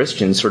Jews and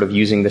Christians sort of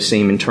using the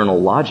same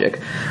internal logic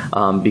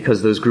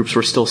because those groups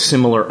were still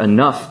similar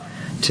enough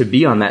to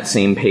be on that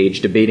same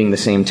page, debating the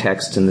same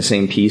texts and the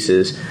same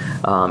pieces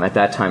at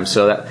that time.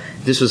 So that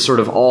this was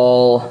sort of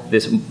all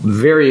this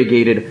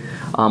variegated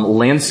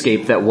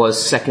landscape that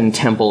was Second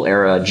Temple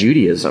era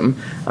Judaism.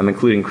 I'm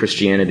including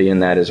Christianity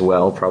in that as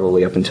well,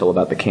 probably up until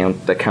about the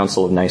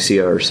Council of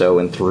Nicaea or so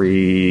in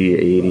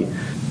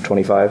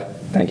 325.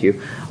 Thank you. We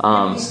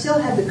still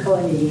have the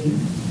Kohanim.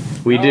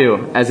 We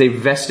do, as a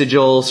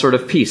vestigial sort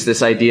of piece,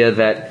 this idea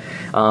that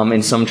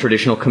in some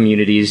traditional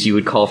communities you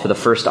would call for the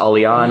first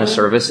aliyah in a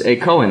service a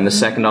Kohen. The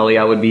second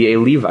aliyah would be a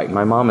Levite.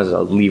 My mom is a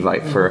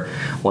Levite for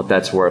what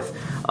that's worth.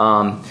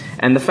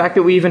 And the fact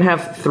that we even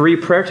have 3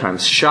 prayer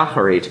times,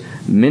 Shacharit,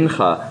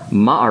 Mincha,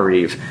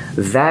 Ma'ariv,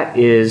 that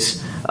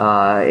is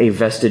a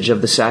vestige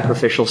of the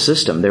sacrificial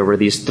system. There were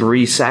these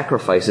 3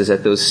 sacrifices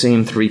at those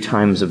same 3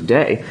 times of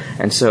day.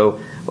 And so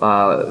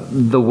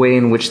the way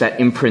in which that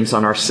imprints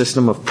on our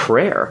system of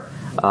prayer,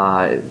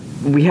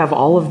 we have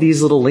all of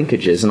these little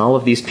linkages and all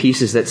of these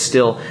pieces that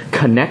still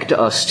connect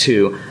us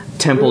to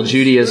Temple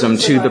Judaism,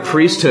 to the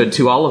priesthood,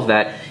 to all of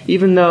that,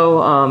 even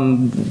though,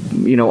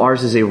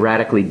 ours is a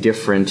radically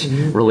different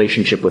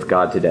relationship with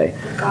God today.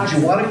 Would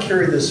you want to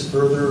carry this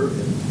further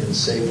and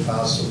say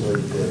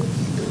possibly that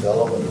the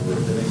development of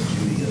rabbinic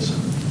Judaism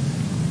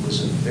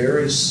was a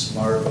very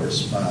smart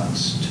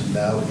response to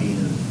now being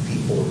a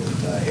people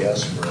of the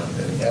diaspora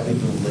and having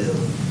to live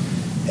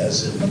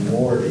as a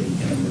minority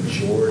in a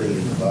majority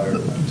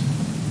environment?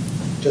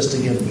 Just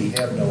again, we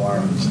have no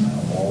armies now.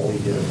 All we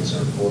have is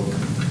our book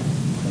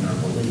and our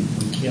belief.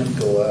 We can't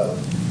go out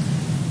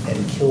and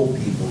kill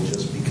people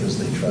just because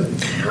they try to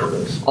convert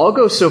us. I'll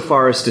go so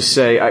far as to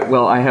say,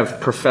 I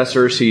have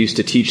professors who used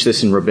to teach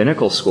this in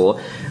rabbinical school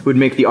who would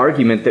make the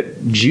argument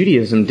that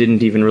Judaism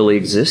didn't even really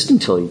exist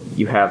until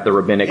you have the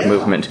rabbinic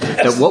movement.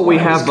 That what we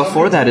have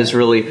before that is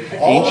really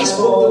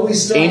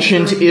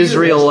ancient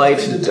Israelite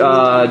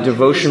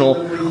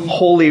devotional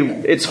holy.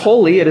 It's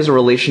holy. It is a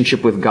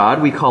relationship with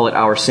God. We call it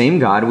our same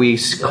God. We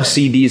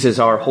see these as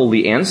our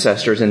holy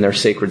ancestors in their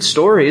sacred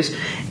stories.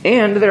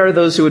 And there are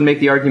those who would make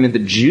the argument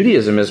that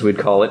Judaism, as we'd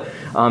call it,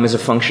 is a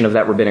function of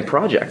that rabbinic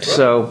project.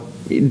 So,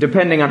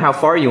 depending on how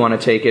far you want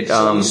to take it.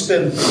 So you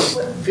spend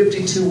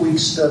 52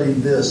 weeks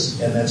studying this,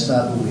 and that's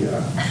not who we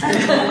are.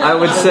 I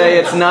would say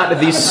it's not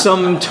the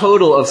sum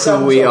total of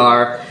who we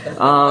are.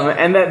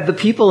 And that the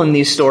people in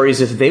these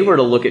stories, if they were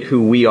to look at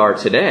who we are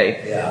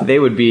today, they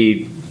would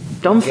be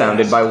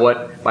dumbfounded by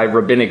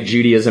rabbinic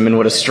Judaism and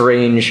what a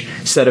strange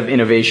set of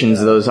innovations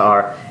those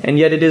are. And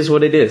yet it is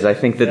what it is. I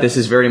think that this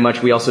is very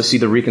much, we also see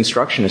the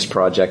Reconstructionist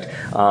project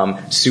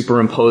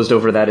superimposed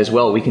over that as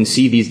well. We can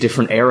see these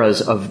different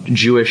eras of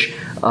Jewish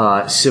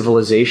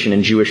civilization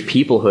and Jewish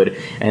peoplehood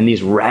and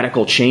these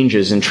radical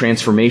changes and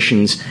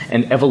transformations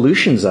and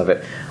evolutions of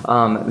it.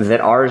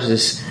 That ours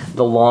is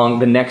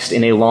the next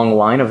in a long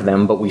line of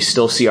them, but we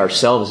still see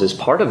ourselves as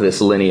part of this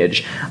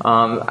lineage.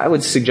 I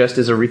would suggest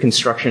is a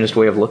Reconstructionist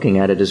way of looking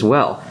at it as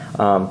well.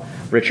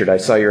 Richard, I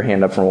saw your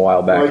hand up from a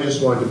while back. I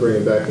just wanted to bring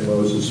it back to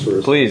Moses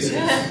first. Please.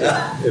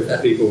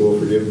 If people will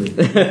forgive me.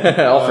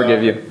 I'll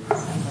forgive you.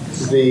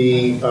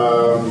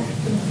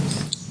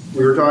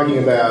 We were talking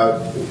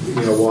about,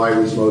 why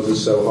was Moses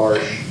so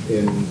harsh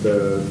in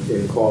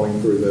calling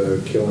for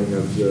the killing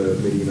of the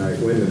Midianite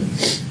women.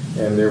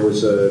 And there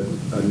was a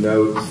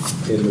note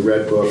in the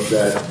Red Book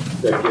that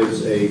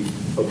gives a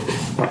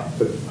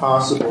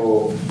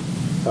possible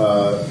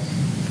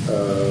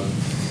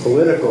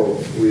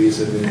political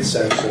reason in the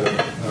sense of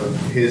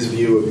his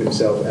view of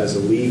himself as a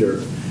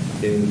leader,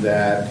 in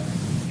that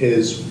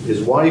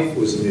his wife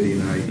was a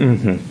Midianite,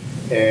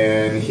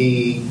 and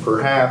he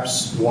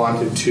perhaps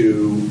wanted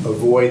to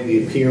avoid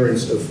the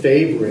appearance of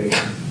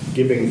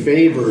giving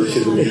favor to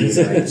the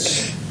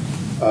Midianites.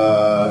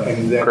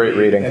 Great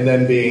reading. And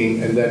then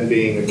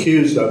being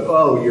accused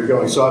of, you're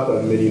going soft on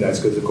the Midianites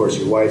because, of course,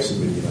 your wife's a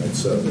Midianite.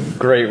 So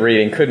great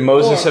reading. Could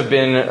Moses have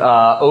been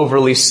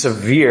overly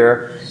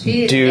severe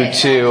due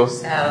to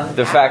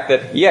the fact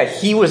that,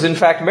 he was in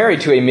fact married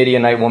to a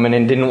Midianite woman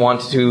and didn't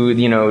want to,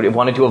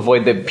 wanted to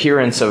avoid the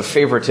appearance of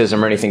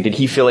favoritism or anything? Did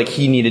he feel like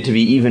he needed to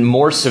be even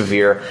more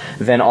severe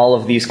than all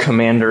of these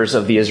commanders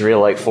of the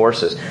Israelite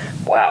forces?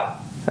 Wow,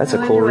 that's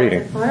a cool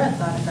reading. Laura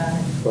thought about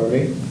it. Pardon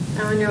me?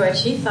 I wonder what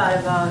she thought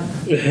about.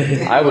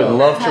 I would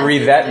love to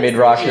read that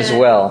midrash as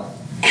well.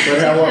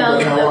 But how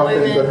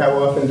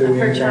often do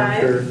we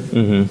encounter?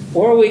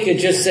 Or we could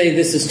just say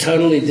this is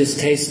totally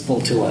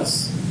distasteful to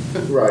us,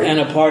 right? And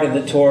a part of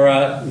the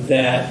Torah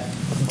that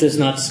does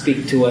not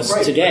speak to us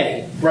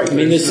today. Right. I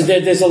mean,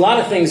 there's a lot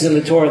of things in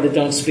the Torah that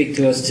don't speak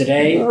to us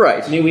today.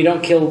 Right. I mean, we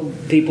don't kill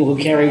people who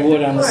carry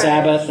wood on the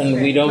Sabbath,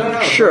 and we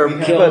don't kill.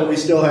 But we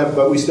still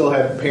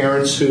have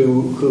parents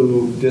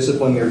who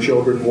discipline their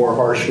children more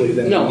harshly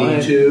than they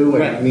need to.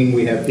 And I mean,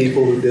 we have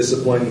people who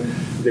discipline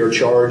their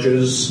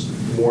charges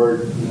more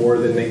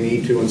than they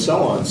need to, and so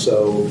on.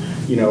 So,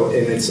 and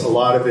it's a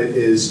lot of it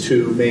is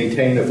to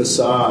maintain a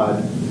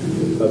facade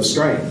of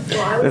strength.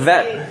 Well, I would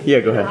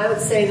go ahead. I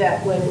would say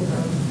that when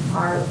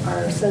our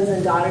sons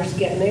and daughters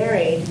get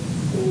married,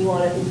 and you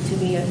want it to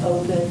be an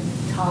open,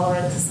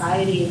 tolerant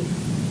society,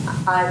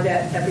 I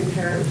bet every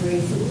parent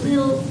breathes a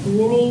little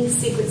mini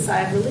secret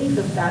sigh of relief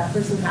if that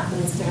person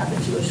happens to have a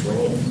Jewish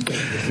lineage.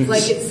 It's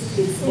like it's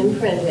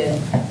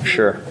imprinted.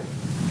 Sure.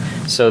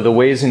 So the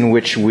ways in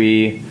which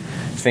we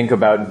think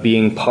about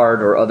being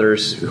part, or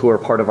others who are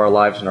part of our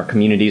lives and our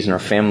communities and our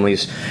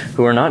families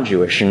who are not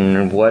Jewish,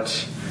 and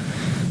what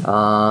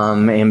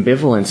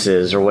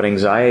ambivalences or what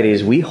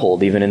anxieties we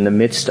hold even in the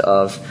midst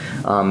of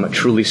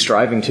truly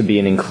striving to be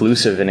an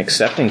inclusive and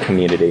accepting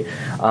community.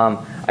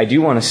 I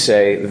do want to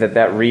say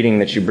that reading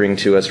that you bring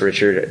to us,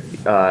 Richard,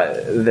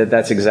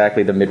 that's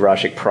exactly the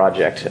Midrashic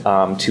project,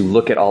 to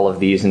look at all of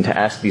these and to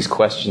ask these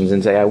questions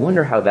and say, I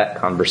wonder how that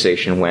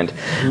conversation went.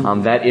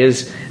 That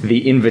is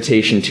the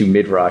invitation to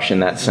Midrash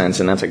in that sense,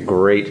 and that's a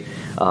great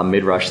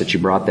Midrash that you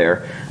brought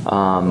there.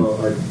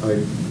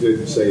 I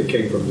did say it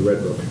came from the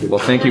Red Book. Well,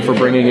 thank you for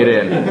bringing it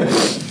in.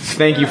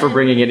 Thank you for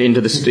bringing it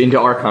into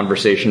our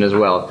conversation as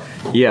well.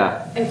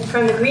 Yeah. And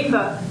from the Green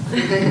Book,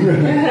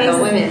 the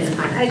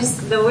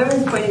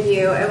women's point of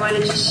view, I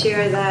wanted to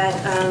share that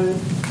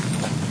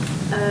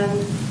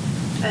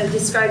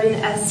described in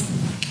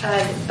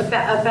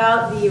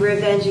about the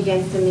revenge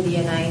against the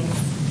Midianites.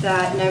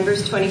 That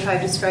Numbers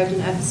 25 described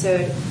an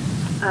episode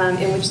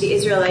in which the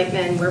Israelite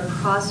men were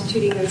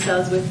prostituting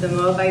themselves with the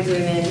Moabite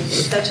women.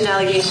 Such an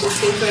allegation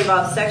seems to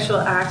involve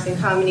sexual acts in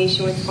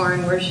combination with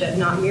foreign worship,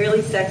 not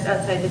merely sex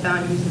outside the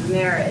boundaries of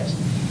marriage.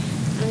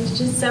 And it's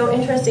just so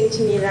interesting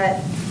to me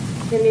that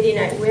the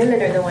Midianite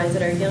women are the ones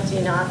that are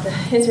guilty, not the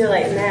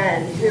Israelite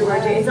men who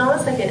are doing. It's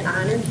almost like an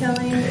honor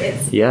killing.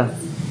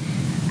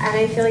 And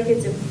I feel like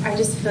I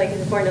just feel like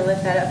it's important to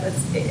lift that up as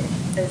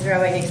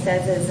Rabbi Nick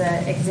says, as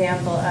an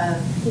example of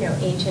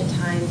ancient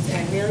times,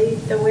 and really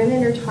the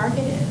women are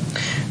targeted.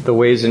 The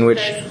ways in which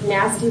There's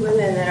nasty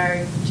women that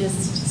are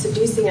just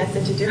seducing us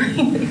into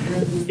doing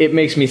it. it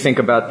makes me think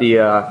about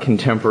the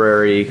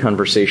contemporary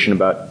conversation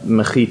about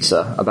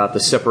mechitza, about the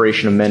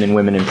separation of men and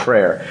women in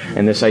prayer,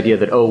 and this idea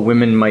that,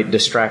 women might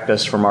distract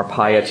us from our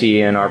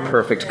piety and our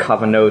perfect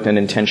kavanot and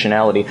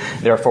intentionality,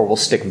 therefore we'll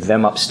stick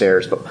them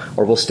upstairs,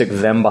 or we'll stick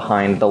them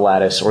behind the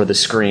lattice or the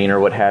screen or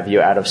what have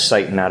you, out of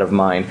sight and out of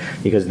mind,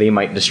 because they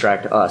might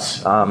distract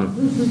us.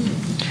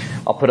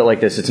 I'll put it like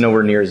this, it's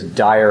nowhere near as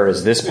dire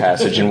as this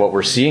passage and what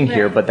we're seeing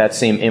here, but that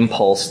same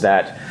impulse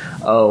that,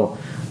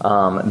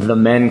 the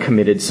men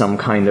committed some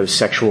kind of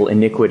sexual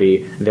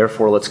iniquity,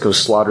 therefore let's go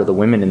slaughter the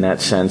women in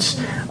that sense.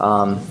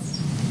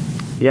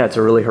 It's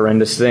a really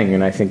horrendous thing,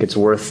 and I think it's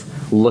worth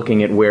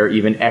looking at where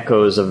even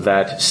echoes of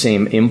that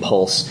same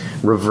impulse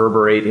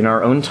reverberate in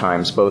our own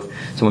times. Both,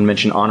 someone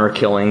mentioned honor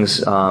killings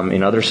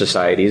in other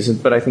societies,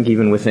 but I think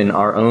even within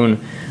our own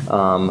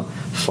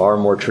far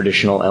more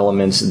traditional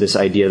elements, this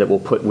idea that we'll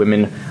put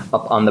women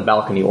up on the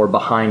balcony or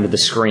behind the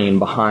screen,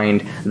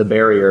 behind the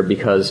barrier,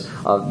 because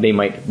they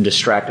might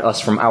distract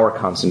us from our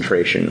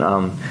concentration.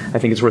 I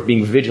think it's worth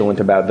being vigilant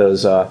about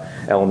those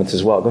elements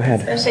as well. Go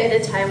ahead. Especially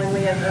at a time when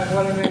we have a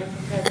woman running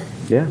for president.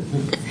 Yeah.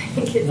 I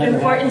think it's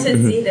important to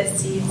see the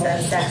seeds of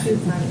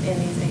sexism in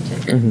these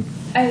ancient churches.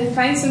 I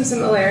find some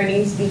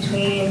similarities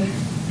between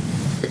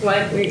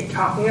what we're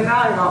talking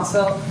about and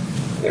also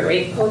the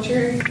rape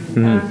culture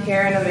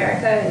here in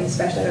America, and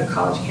especially on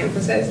college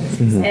campuses,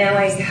 and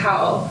like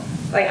how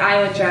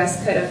Iowa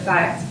dress could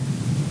affect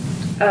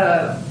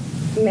a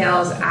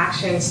male's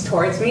actions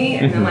towards me,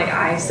 and then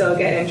I still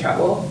get in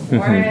trouble for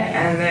it,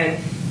 and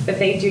then if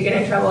they do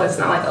get in trouble, it's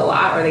not a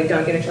lot, or they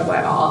don't get in trouble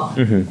at all,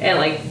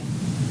 and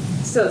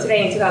still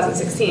today in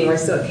 2016, we're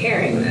still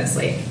carrying this.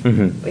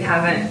 We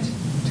haven't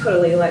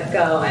totally let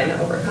go and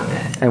overcome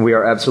it. And we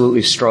are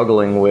absolutely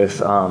struggling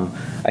with,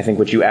 I think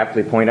what you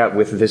aptly point out,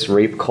 with this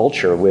rape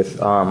culture,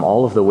 with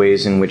all of the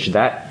ways in which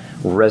that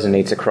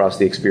resonates across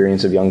the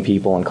experience of young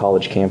people on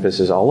college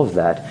campuses, all of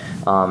that,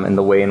 and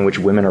the way in which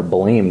women are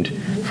blamed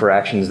for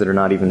actions that are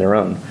not even their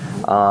own.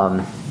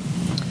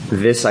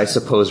 This, I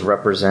suppose,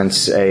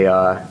 represents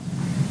a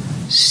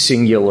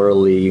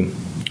singularly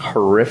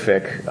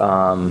horrific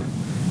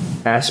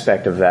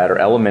aspect of that, or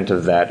element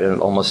of that,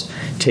 and almost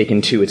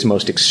taken to its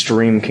most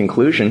extreme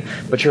conclusion.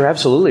 But you're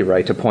absolutely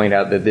right to point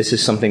out that this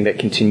is something that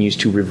continues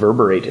to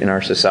reverberate in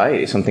our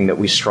society, something that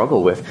we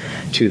struggle with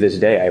to this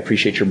day. I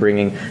appreciate your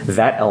bringing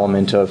that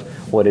element of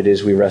what it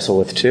is we wrestle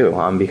with too,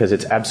 because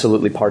it's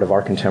absolutely part of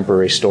our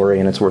contemporary story,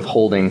 and it's worth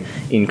holding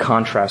in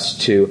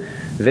contrast to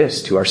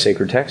this, to our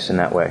sacred text in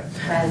that way.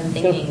 I'm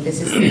thinking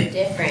this is so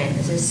different.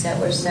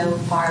 We're so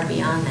far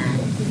beyond that.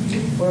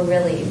 We're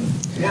really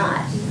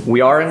not.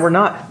 We are and we're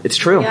not. It's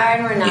true. We are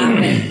and we're not.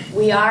 But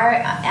we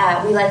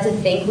are. We like to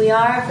think we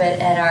are, but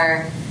at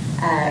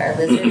our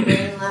lizard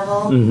brain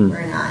level,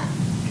 we're not.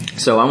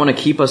 So I want to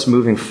keep us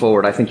moving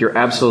forward. I think you're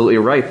absolutely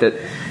right that,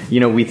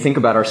 we think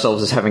about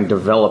ourselves as having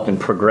developed and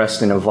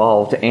progressed and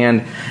evolved,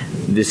 and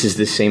this is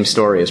the same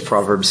story. As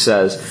Proverbs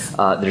says,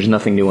 there's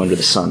nothing new under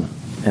the sun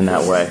in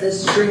that way. The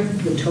strength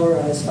of the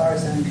Torah, as far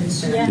as I'm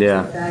concerned,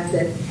 yeah. The fact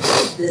that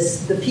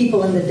the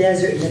people in the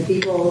desert and the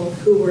people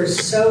who were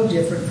so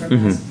different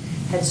from us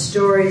had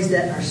stories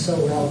that are so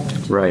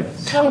relevant. Right.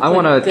 I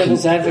want to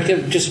devil's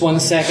advocate just 1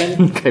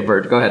 second. Okay,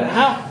 Bert, go ahead.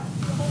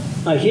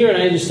 I hear and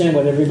I understand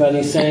what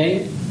everybody's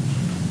saying,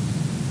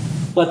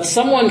 but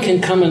someone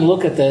can come and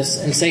look at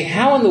this and say,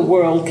 how in the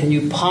world can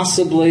you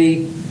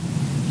possibly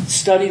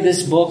study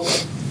this book,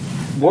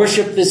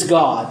 worship this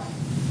God,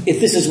 if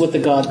this is what the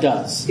God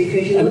does?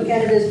 Because you look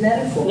at it as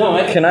metaphor.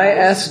 Can I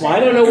ask? Well, I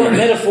don't know what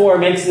metaphor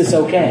makes this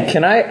okay.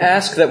 Can I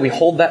ask that we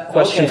hold that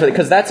question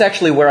because that's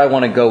actually where I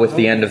want to go with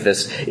the end of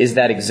this, is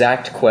that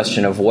exact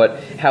question of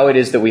how it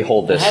is that we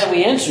hold this. How do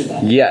we answer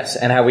that? Yes,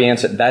 and how we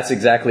answer. That's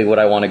exactly what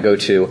I want to go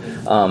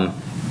to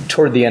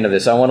toward the end of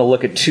this. I want to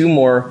look at 2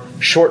 more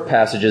short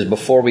passages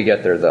before we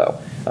get there, though.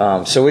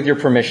 So with your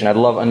permission, I'd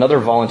love another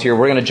volunteer.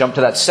 We're going to jump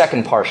to that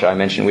second parsha I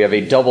mentioned. We have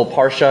a double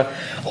parsha.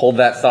 Hold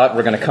that thought.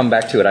 We're going to come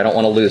back to it. I don't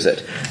want to lose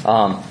it.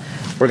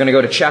 We're going to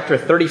go to chapter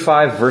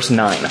 35, verse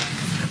 9.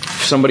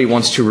 If somebody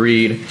wants to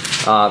read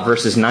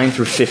verses 9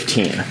 through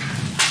 15.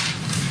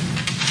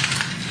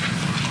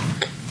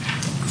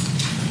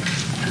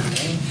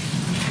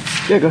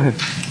 Yeah, go ahead.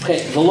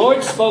 Okay, the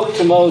Lord spoke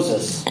to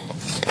Moses.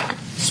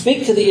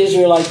 Speak to the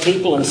Israelite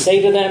people and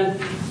say to them,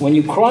 when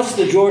you cross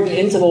the Jordan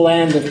into the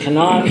land of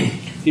Canaan,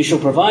 you shall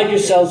provide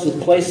yourselves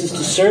with places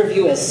to serve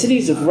you as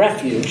cities of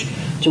refuge,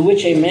 to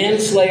which a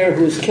manslayer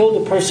who has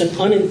killed a person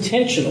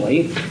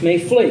unintentionally may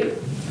flee.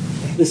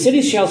 The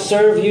cities shall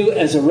serve you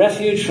as a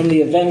refuge from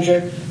the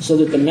avenger, so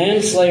that the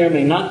manslayer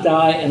may not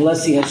die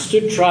unless he has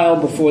stood trial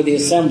before the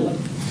assembly.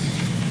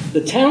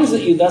 The towns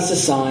that you thus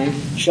assign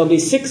shall be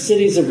 6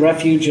 cities of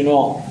refuge in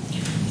all.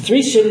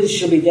 3 cities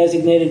shall be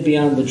designated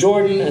beyond the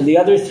Jordan, and the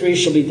other 3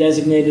 shall be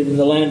designated in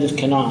the land of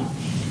Canaan.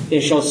 They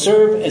shall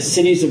serve as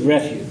cities of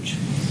refuge.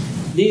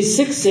 These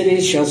 6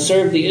 cities shall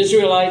serve the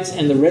Israelites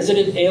and the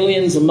resident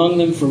aliens among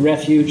them for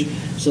refuge,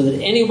 so that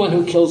anyone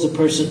who kills a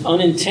person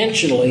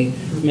unintentionally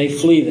may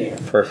flee there.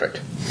 Perfect.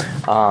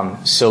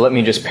 So let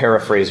me just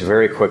paraphrase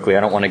very quickly. I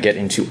don't want to get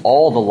into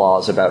all the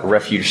laws about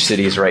refuge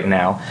cities right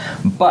now.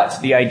 But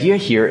the idea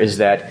here is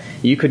that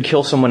you could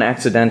kill someone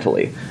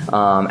accidentally,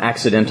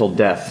 accidental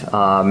death,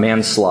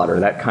 manslaughter,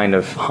 that kind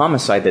of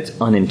homicide that's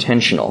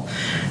unintentional.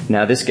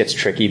 Now this gets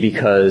tricky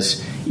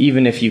because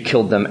even if you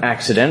killed them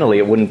accidentally,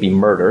 it wouldn't be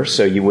murder,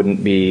 so you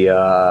wouldn't be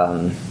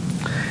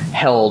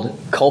held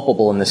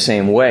culpable in the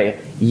same way.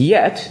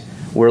 Yet,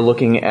 we're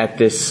looking at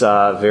this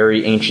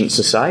very ancient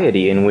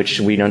society in which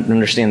we don't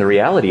understand the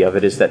reality of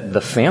it is that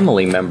the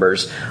family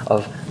members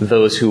of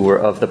those who were,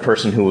 of the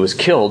person who was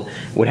killed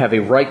would have a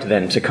right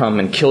then to come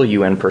and kill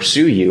you and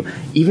pursue you,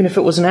 even if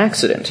it was an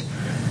accident.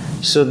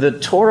 So the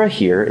Torah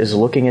here is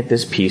looking at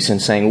this piece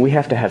and saying we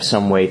have to have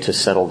some way to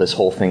settle this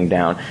whole thing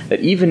down,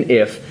 that even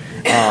if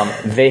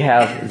they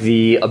have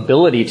the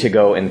ability to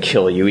go and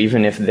kill you,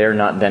 even if they're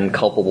not then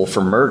culpable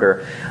for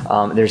murder,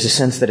 there's a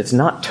sense that it's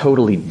not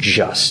totally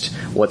just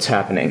what's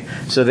happening.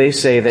 So they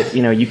say that,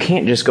 you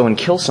can't just go and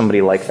kill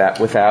somebody like that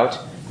without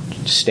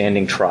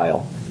standing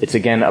trial. It's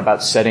again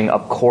about setting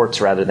up courts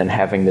rather than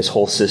having this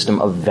whole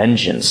system of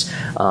vengeance,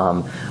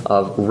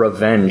 of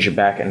revenge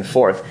back and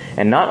forth.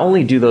 And not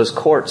only do those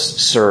courts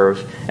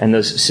serve and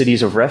those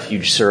cities of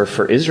refuge serve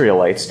for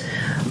Israelites,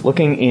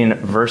 looking in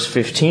verse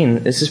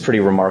 15, this is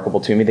pretty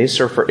remarkable to me. They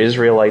serve for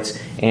Israelites,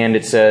 and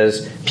it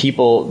says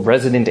people,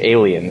 resident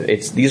alien.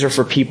 These are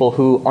for people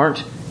who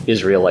aren't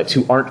Israelites,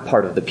 who aren't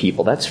part of the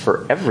people. That's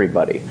for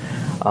everybody.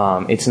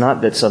 It's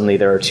not that suddenly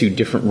there are two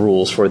different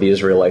rules for the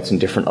Israelites and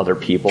different other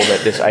people,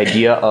 that this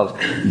idea of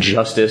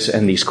justice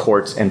and these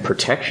courts and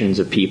protections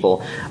of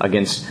people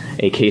against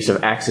a case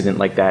of accident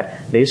like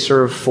that, they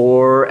serve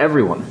for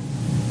everyone,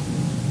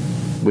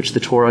 which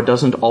the Torah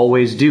doesn't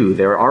always do.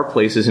 There are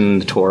places in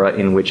the Torah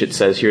in which it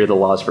says, here are the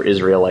laws for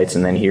Israelites,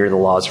 and then here are the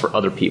laws for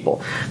other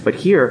people. But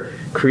here,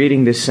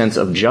 creating this sense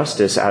of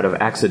justice out of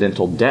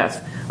accidental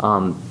death,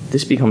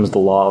 this becomes the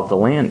law of the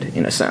land,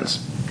 in a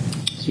sense.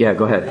 Yeah,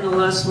 go ahead. The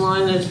last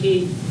line that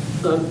he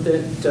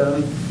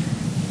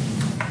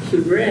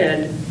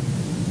read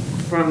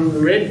from the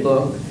Red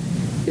Book,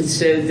 it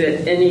said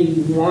that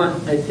anyone,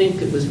 I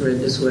think it was read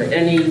this way,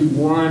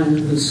 anyone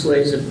who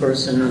slays a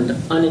person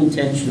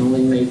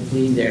unintentionally may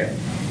flee there.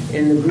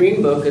 In the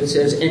Green Book, it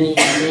says any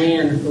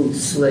man who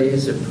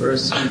slays a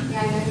person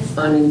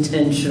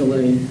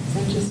unintentionally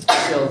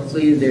shall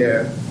flee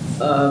there.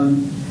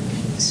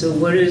 So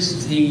what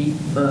is the...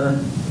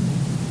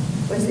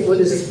 what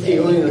is the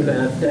feeling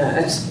about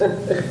that?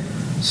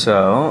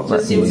 So,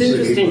 it seems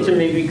interesting to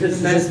me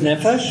because that's the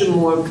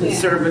more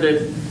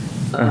conservative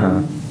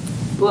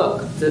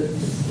book, the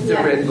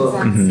Red Book.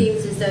 It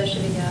seems as though it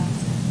should be the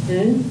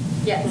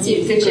opposite. Yeah, it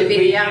seems it should be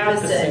the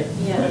opposite.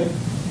 Yeah.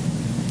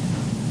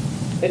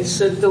 It's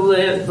the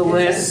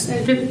last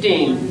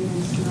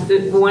 15,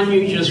 the one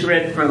you just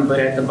read from, but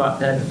at the last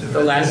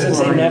Does it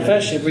say line.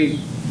 nefesh, every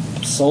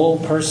soul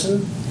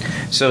person?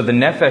 So the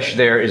nefesh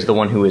there is the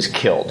one who is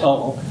killed.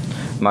 Oh, okay.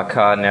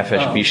 Makah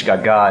nefesh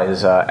bishgaga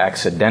is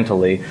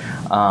accidentally.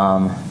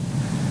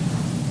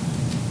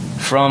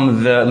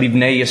 From the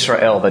Libnei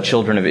Yisrael, the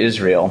children of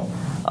Israel,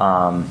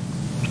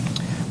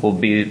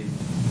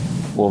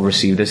 will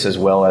receive this as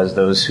well as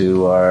those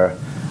who are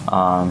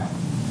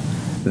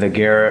the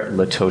ger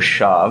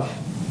latoshav,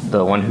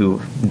 the one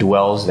who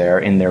dwells there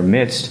in their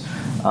midst.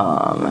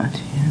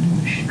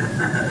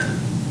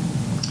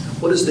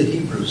 What does the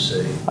Hebrew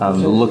say?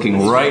 I'm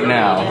looking right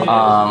now.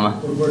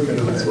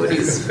 That's what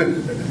he's...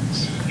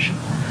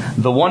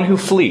 The one who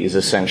flees,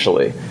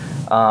 essentially.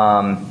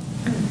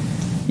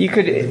 You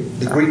could.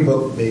 The Green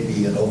Book may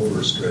be an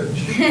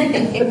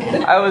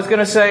overstretch. I was going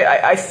to say,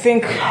 I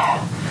think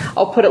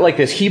I'll put it like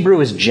this: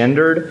 Hebrew is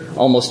gendered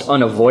almost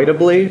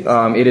unavoidably.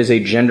 It is a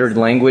gendered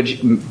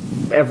language.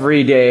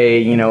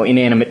 Everyday,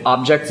 inanimate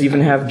objects even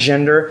have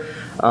gender.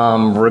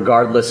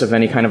 Regardless of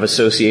any kind of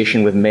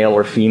association with male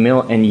or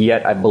female, and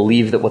yet I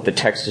believe that what the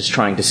text is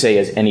trying to say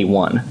is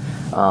anyone.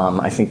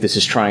 I think this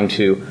is trying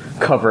to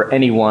cover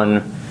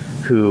anyone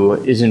who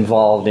is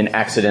involved in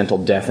accidental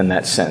death in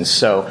that sense.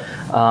 So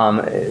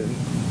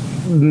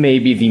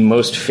maybe the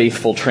most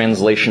faithful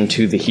translation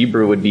to the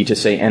Hebrew would be to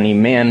say any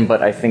man,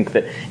 but I think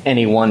that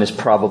anyone is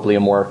probably a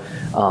more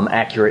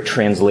accurate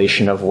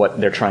translation of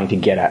what they're trying to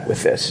get at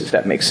with this, if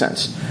that makes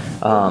sense.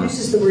 This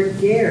is the word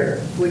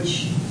ger,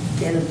 which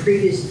in a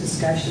previous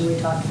discussion we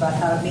talked about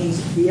how it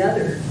means the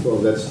other. Well,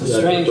 that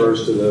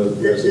refers to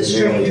the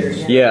stranger.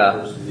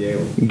 Yeah.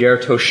 Ger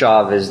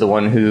Toshav is the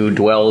one who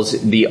dwells,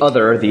 the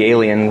other, the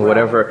alien,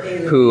 whatever,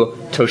 who,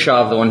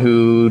 Toshav, the one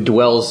who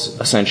dwells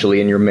essentially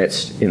in your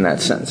midst, in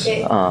that sense.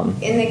 In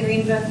the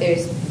Green Book,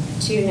 there's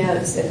two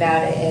notes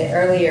about it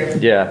earlier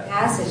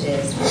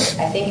passages.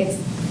 I think it's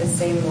the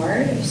same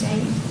word, you're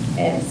saying,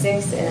 at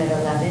 6 and at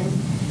 11.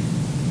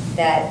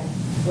 That,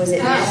 was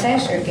it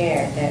Nefesh or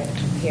Ger that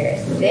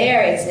appears?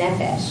 There it's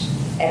Nefesh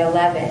at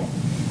 11,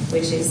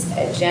 which is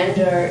a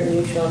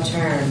gender-neutral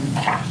term.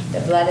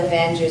 The blood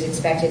avenger is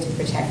expected to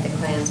protect the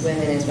clan's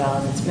women as well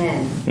as its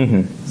men.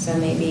 Mm-hmm. So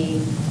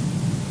maybe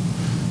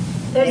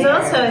There's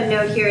also a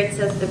note here. It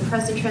says the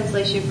present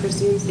translation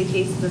presumes the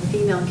case of a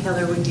female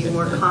killer would be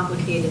more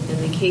complicated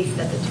than the case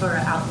that the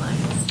Torah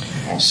outlines.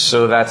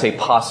 So that's a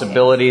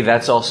possibility.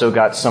 That's also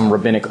got some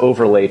rabbinic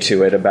overlay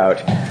to it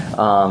about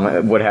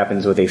what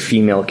happens with a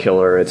female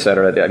killer,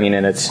 etc. I mean,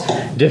 and it's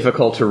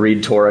difficult to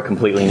read Torah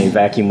completely in a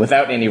vacuum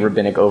without any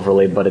rabbinic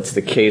overlay, but it's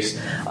the case.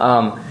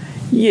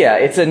 Yeah,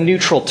 it's a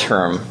neutral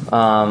term,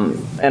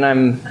 and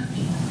I'm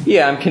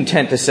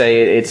content to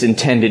say it's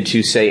intended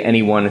to say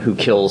anyone who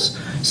kills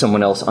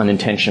someone else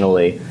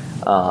unintentionally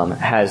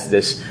has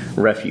this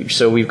refuge.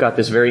 So we've got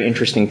this very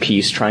interesting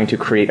piece trying to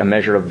create a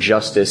measure of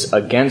justice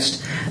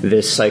against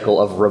this cycle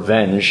of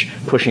revenge,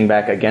 pushing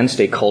back against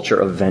a culture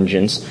of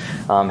vengeance,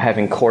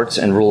 having courts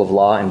and rule of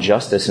law and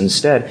justice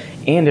instead,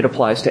 and it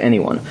applies to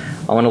anyone.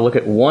 I want to look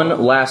at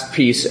one last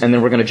piece, and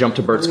then we're going to jump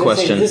to Bert's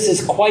question. This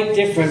is quite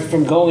different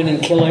from going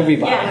and kill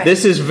everybody. Yeah.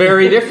 This is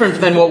very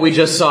different than what we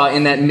just saw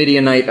in that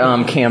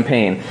Midianite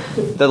campaign.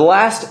 The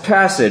last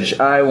passage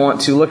I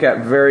want to look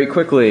at very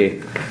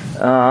quickly.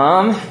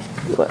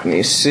 Let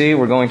me see.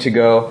 We're going to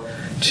go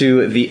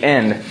to the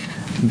end.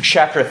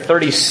 Chapter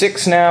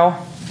 36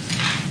 now.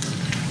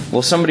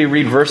 Will somebody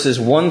read verses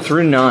 1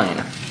 through 9?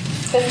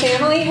 The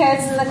family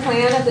heads in the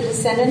clan of the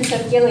descendants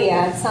of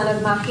Gilead, son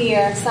of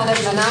Machir, son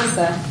of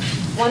Manasseh,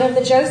 one of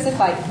the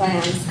Josephite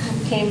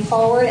clans, came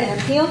forward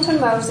and appealed to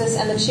Moses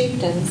and the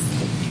chieftains,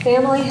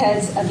 family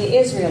heads of the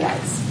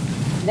Israelites.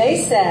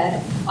 They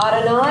said,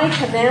 Adonai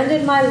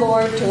commanded my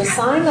Lord to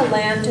assign the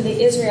land to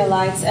the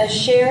Israelites as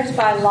shares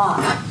by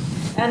lot.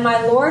 And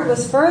my Lord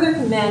was further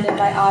commanded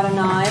by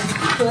Adonai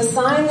to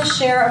assign the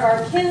share of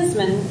our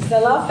kinsman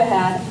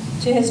Zelophehad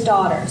to his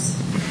daughters.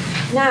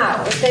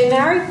 Now, if they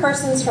marry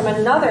persons from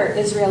another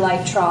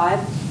Israelite tribe,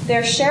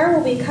 their share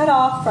will be cut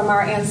off from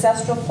our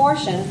ancestral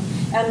portion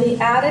and be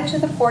added to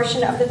the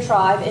portion of the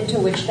tribe into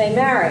which they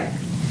marry.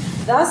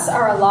 Thus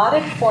our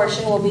allotted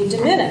portion will be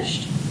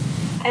diminished.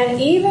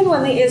 And even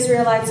when the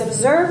Israelites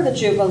observe the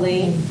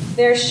Jubilee,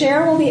 their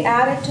share will be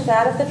added to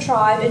that of the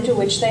tribe into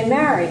which they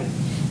marry,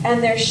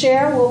 and their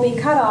share will be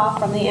cut off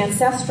from the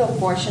ancestral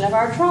portion of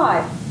our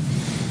tribe.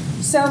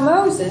 So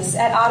Moses,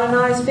 at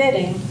Adonai's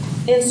bidding,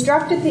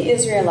 instructed the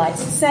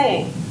Israelites,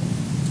 saying,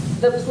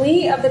 The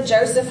plea of the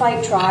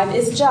Josephite tribe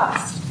is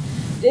just.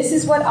 This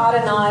is what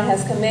Adonai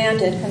has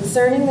commanded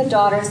concerning the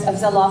daughters of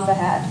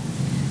Zelophehad.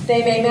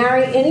 They may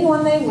marry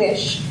anyone they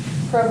wish,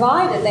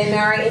 provided they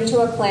marry into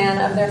a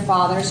clan of their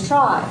father's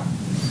tribe.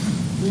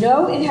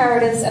 No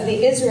inheritance of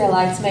the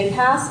Israelites may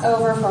pass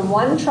over from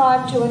one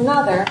tribe to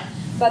another,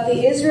 but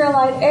the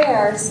Israelite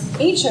heirs,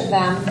 each of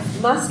them,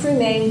 must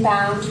remain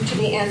bound to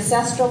the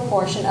ancestral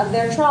portion of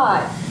their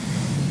tribe.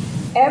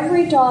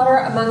 Every daughter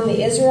among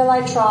the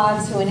Israelite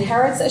tribes who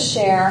inherits a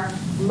share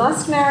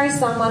must marry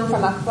someone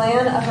from a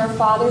clan of her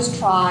father's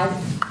tribe,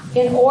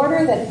 in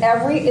order that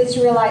every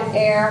Israelite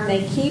heir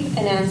may keep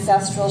an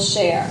ancestral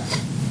share.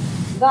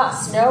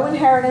 Thus, no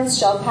inheritance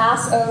shall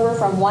pass over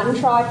from one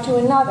tribe to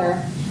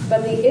another,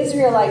 but the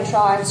Israelite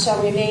tribes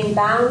shall remain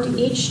bound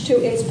each to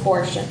its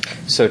portion.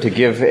 So to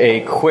give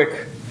a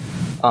quick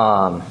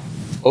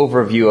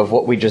overview of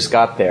what we just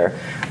got there.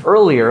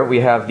 Earlier, we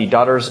have the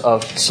daughters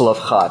of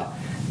Zelophehad.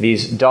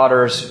 These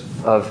daughters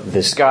of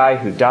this guy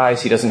who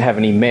dies, he doesn't have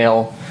any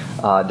male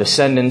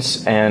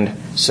descendants, and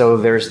so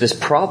there's this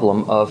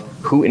problem of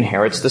who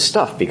inherits the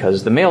stuff,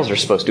 because the males are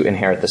supposed to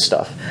inherit the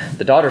stuff.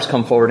 The daughters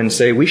come forward and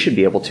say, we should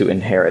be able to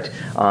inherit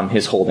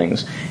his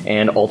holdings,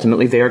 and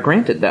ultimately they are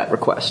granted that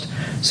request.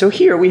 So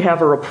here we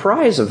have a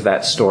reprise of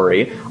that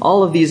story,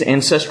 all of these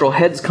ancestral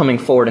heads coming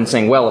forward and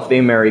saying, well, if they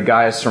marry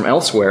guys from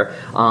elsewhere,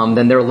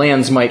 then their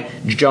lands might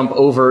jump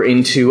over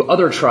into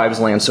other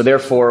tribes' lands, so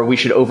therefore we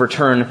should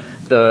overturn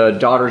the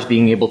daughters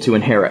being able to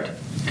inherit.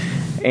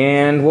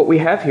 And what we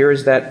have here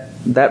is that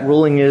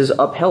ruling is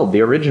upheld,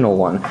 the original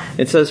one.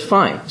 It says,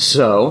 fine,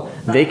 so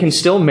they can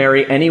still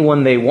marry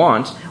anyone they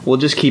want. We'll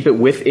just keep it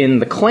within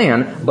the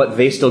clan, but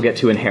they still get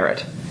to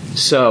inherit.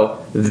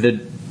 So the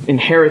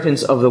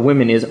inheritance of the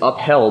women is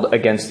upheld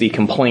against the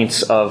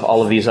complaints of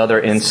all of these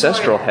other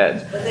ancestral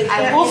heads. But they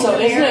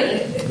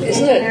can't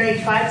intermarry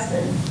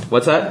tribesmen.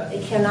 What's that?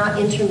 They cannot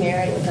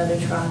intermarry with other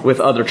tribes. With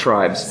other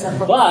tribes.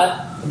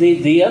 But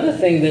the other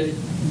thing that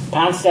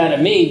pounced out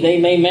at me, they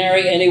may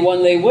marry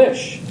anyone they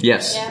wish.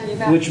 Yes.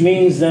 Which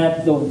means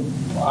that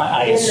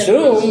I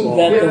assume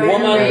that the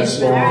woman...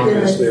 As long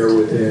as they're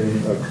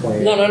within a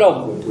clan.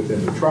 No.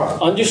 Within the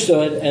tribe.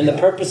 Understood. And the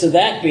purpose of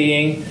that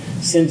being,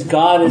 since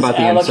God is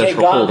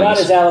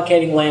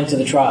allocating land to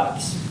the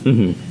tribes.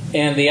 Mm-hmm.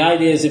 And the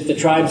idea is if the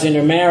tribes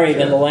intermarry,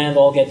 then the land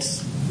all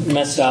gets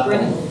messed up.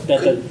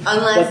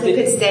 Unless it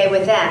could stay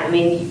with them. I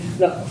mean,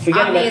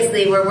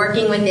 obviously we're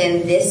working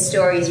within this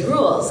story's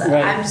rules.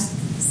 Right. I'm just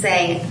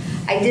saying,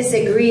 I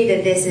disagree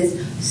that this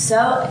is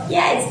so,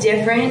 it's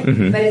different,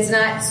 but it's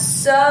not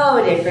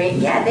so different.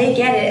 Yeah, they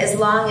get it as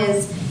long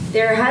as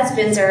their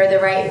husbands are the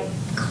right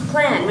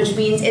clan, which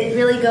means it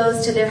really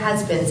goes to their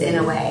husbands in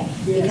a way.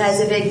 Yes. Because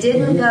if it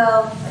didn't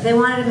go, if they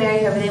wanted to marry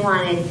whoever they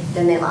wanted,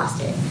 then they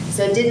lost it.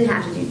 So it didn't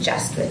have to do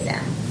just with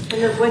them.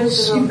 And what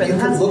is the role for the You can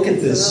husband? look at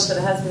The role this for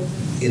the husband.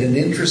 in an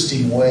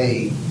interesting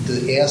way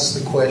to ask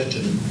the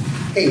question,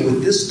 hey,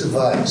 with this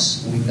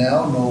device, we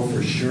now know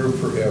for sure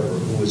forever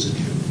who is a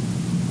Jew.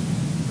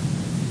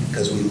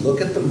 Because we look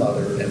at the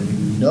mother and we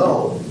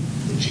know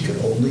that she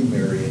could only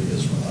marry an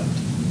Israelite.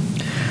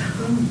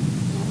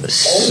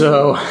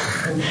 So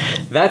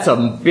that's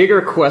a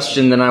bigger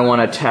question than I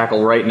want to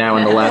tackle right now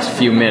in the last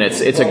few minutes.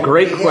 It's a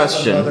great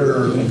question.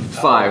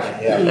 5.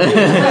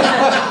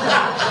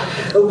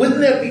 But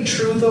wouldn't that be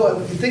true, though?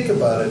 If you think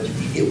about it,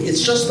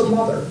 it's just the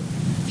mother.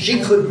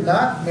 She could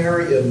not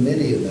marry a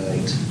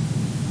Midianite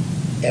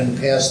and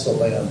pass the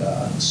land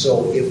on.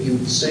 So if you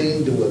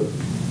say to a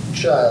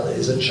child,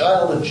 is a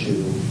child a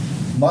Jew?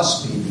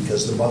 Must be,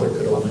 because the mother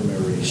could only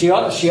marry. She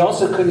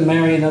also couldn't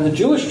marry another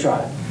Jewish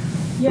tribe.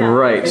 Yeah.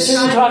 Right. This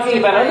isn't talking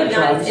about other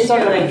tribes. It's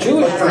talking about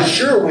Jewish But for tribes.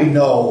 sure we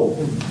know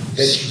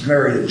that she's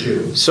married a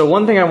Jew. So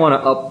one thing I want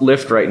to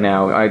uplift right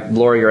now,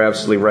 Laura, you're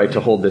absolutely right to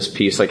hold this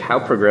piece. Like, how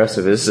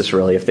progressive is this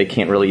really if they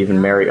can't really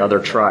even marry other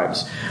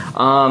tribes?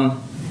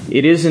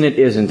 It is and it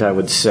isn't, I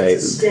would say.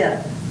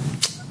 Step.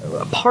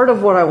 Part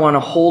of what I want to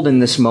hold in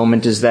this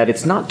moment is that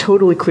it's not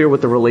totally clear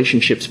what the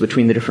relationships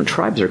between the different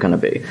tribes are going to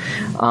be.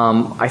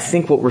 I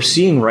think what we're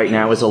seeing right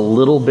now is a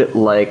little bit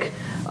like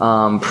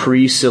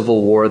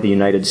pre-Civil War the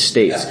United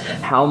States.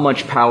 How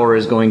much power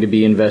is going to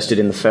be invested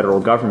in the federal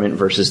government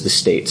versus the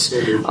states?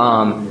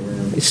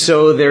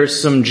 So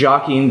there's some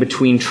jockeying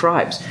between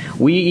tribes.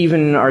 We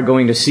even are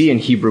going to see in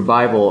Hebrew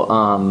Bible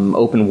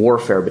open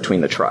warfare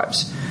between the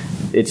tribes.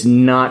 It's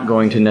not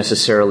going to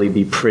necessarily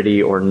be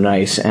pretty or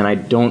nice, and I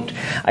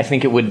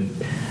think it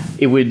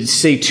would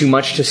say too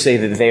much to say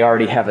that they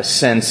already have a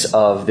sense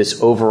of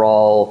this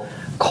overall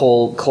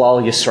Klal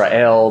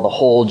Yisrael, the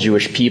whole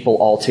Jewish people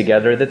all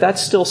together,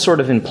 that's still sort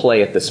of in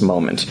play at this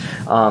moment.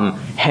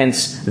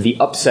 Hence the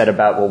upset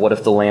about, well, what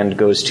if the land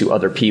goes to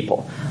other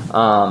people?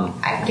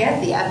 I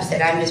get the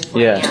upset. I'm just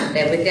pointing out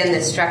that within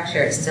the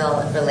structure, it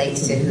still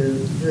relates to who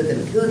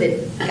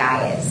the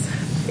guy is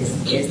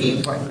the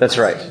important That's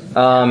question.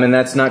 right. And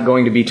that's not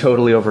going to be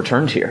totally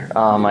overturned here.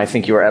 I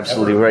think you are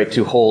absolutely right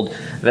to hold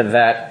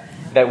that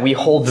we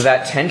hold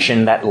that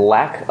tension, that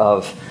lack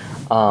of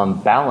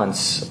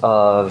balance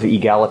of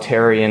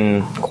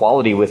egalitarian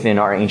quality within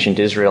our ancient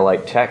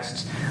Israelite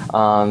texts.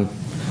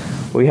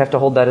 We have to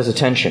hold that as a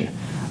tension.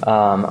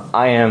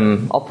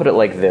 I'll put it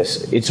like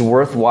this. It's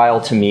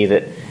worthwhile to me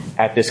that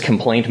at this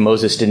complaint,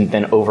 Moses didn't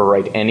then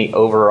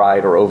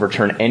override or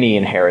overturn any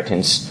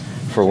inheritance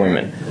for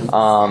women.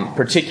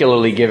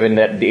 Particularly given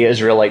that the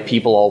Israelite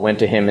people all went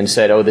to him and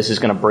said, oh, this is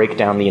going to break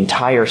down the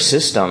entire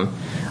system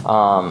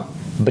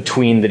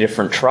between the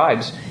different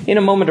tribes. In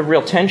a moment of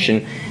real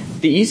tension,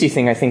 the easy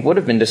thing, I think, would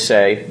have been to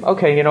say,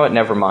 okay, you know what,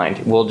 never mind.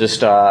 We'll just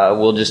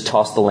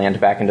toss the land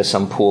back into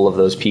some pool of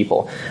those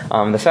people.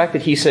 The fact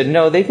that he said,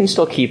 no, they can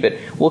still keep it.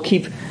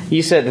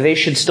 He said they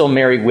should still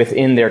marry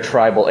within their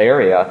tribal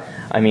area.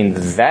 I mean,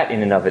 that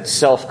in and of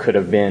itself could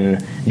have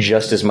been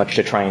just as much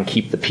to try and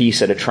keep the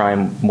peace at a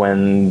time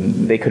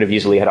when they could have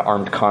easily had an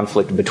armed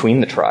conflict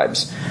between the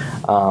tribes.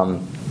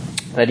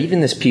 That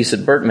even this piece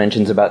that Bert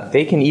mentions about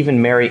they can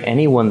even marry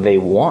anyone they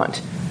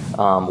want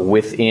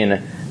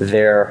within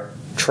their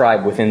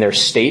tribe, within their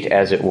state,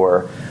 as it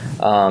were.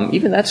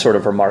 Even that's sort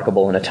of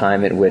remarkable in a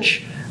time at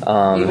which...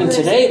 even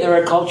today,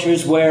 there are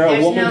cultures where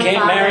a woman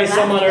can't marry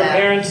someone her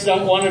parents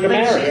don't want her to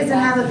marry. She doesn't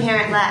have a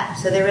parent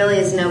left, so there really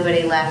is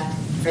nobody left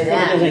for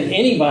them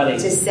anybody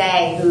to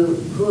say who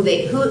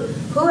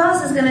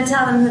else is going to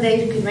tell them who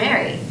they could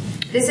marry.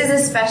 This is a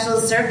special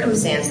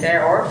circumstance.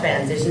 They're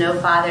orphans. There's no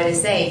father to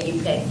say, you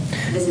pick,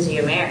 this is who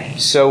you're marrying.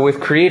 So with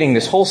creating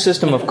this whole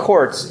system of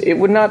courts, it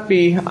would not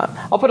be...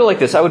 I'll put it like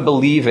this. I would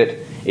believe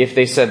it if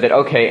they said that,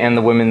 okay, and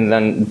the women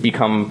then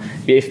become...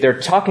 If they're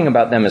talking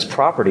about them as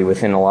property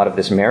within a lot of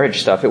this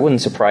marriage stuff, it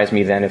wouldn't surprise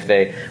me then if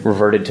they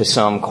reverted to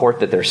some court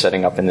that they're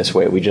setting up in this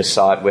way. We just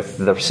saw it with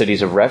the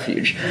cities of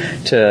refuge.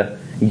 To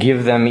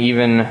give them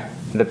even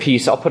the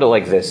peace... I'll put it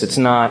like this. It's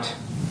not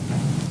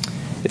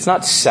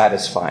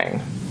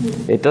satisfying.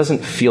 It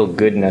doesn't feel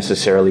good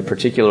necessarily,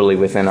 particularly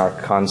within our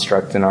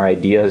construct and our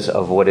ideas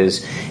of what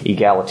is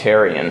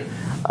egalitarian.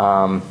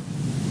 But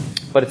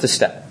it's a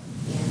step,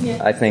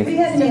 I think. Do we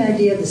have any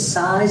idea of the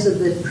size of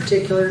the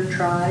particular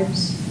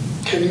tribes?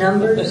 The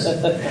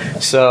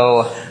numbers?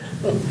 So,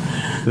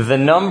 the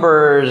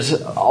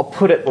numbers, I'll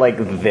put it like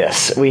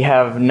this. We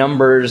have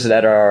numbers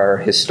that are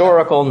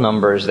historical,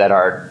 numbers that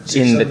are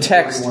in the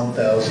text.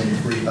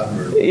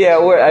 641,300. Yeah,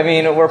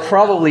 we're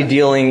probably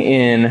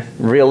dealing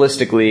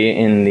realistically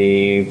in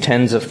the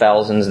tens of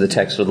thousands. The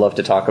text would love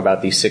to talk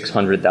about these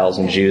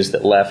 600,000 Jews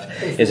that left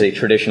is a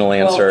traditional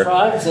answer.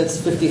 12 tribes, that's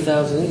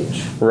 50,000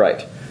 each.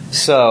 Right.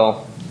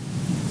 So.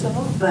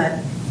 But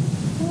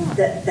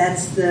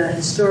that's the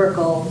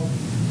historical...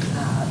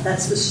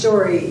 That's the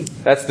story.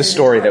 That's the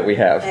story that we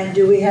have. And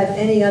do we have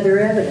any other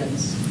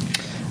evidence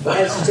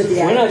as to the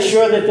We're not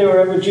sure that there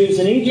were ever Jews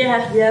in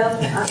Egypt.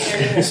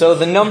 Yeah. So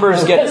the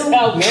numbers get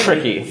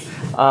tricky.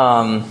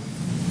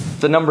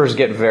 The numbers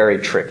get very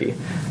tricky.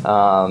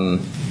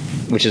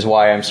 which is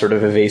why I'm sort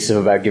of evasive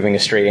about giving a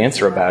straight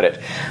answer about it.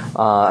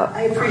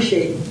 I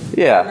appreciate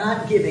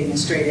not giving a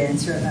straight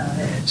answer about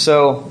it.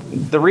 So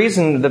the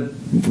reason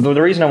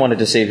I wanted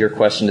to save your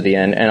question to the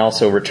end, and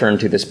also return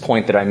to this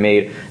point that I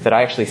made, that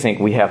I actually think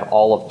we have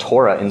all of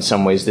Torah in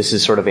some ways. This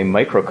is sort of a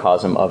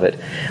microcosm of it.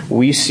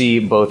 We see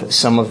both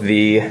some of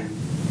the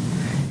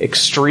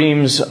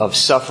extremes of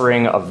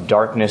suffering, of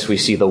darkness. We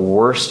see the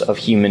worst of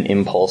human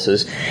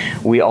impulses.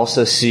 We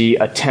also see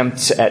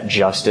attempts at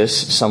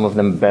justice, some of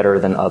them better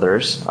than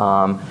others.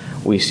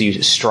 We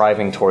see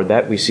striving toward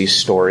that. We see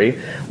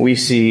story. We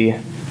see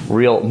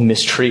real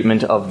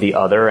mistreatment of the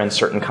other and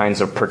certain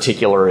kinds of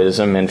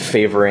particularism and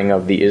favoring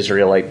of the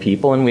Israelite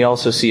people. And we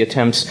also see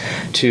attempts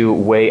to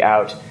weigh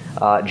out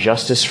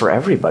justice for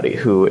everybody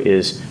who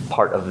is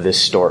part of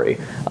this story.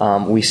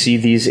 We see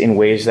these in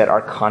ways that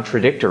are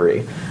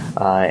contradictory.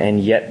 And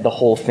yet the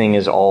whole thing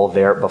is all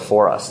there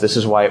before us. This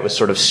is why it was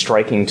sort of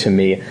striking to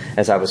me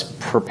as I was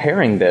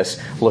preparing this,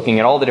 looking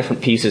at all the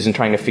different pieces and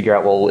trying to figure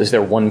out, well, is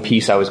there one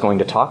piece I was going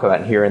to talk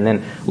about here? And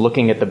then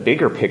looking at the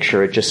bigger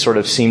picture, it just sort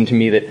of seemed to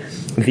me that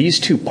these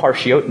two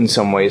parshiot in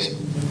some ways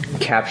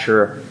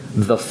capture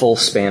the full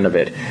span of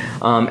it.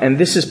 And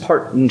this is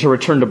part, to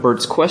return to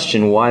Bert's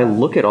question, why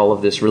look at all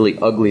of this really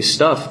ugly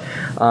stuff?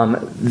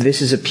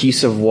 This is a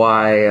piece of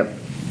why,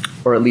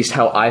 or at least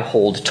how I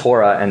hold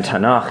Torah and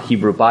Tanakh,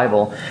 Hebrew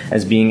Bible,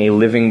 as being a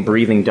living,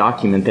 breathing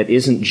document that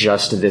isn't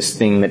just this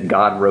thing that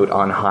God wrote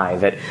on high,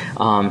 that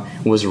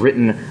was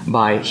written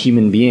by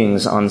human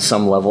beings on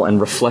some level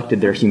and reflected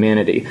their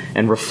humanity,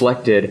 and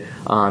reflected,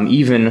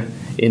 even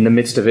in the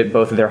midst of it,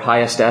 both their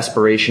highest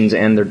aspirations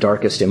and their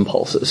darkest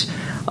impulses.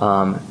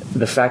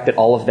 The fact that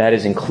all of that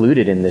is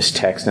included in this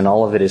text and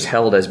all of it is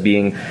held as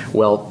being,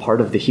 well, part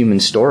of the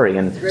human story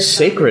and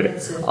sacred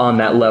on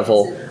that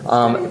level,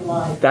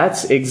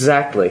 that's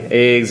exactly.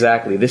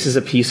 This is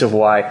a piece of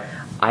why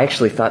I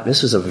actually thought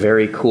this was a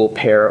very cool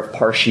pair of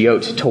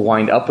parshiot to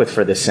wind up with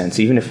for this sense.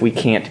 Even if we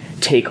can't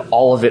take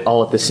all of it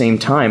all at the same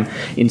time,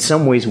 in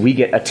some ways we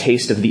get a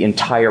taste of the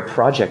entire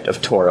project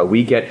of Torah.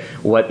 We get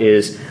what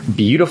is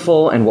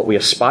beautiful and what we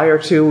aspire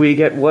to. We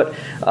get what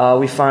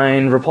we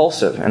find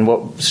repulsive and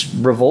what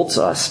revolts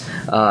us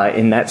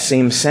in that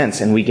same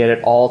sense. And we get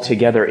it all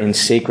together in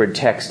sacred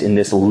text, in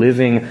this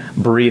living,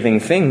 breathing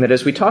thing that,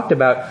 as we talked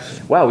about,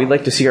 wow, we'd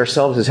like to see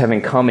ourselves as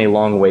having come a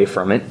long way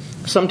from it.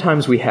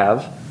 Sometimes we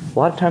have. A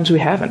lot of times we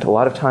haven't. A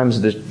lot of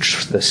times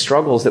the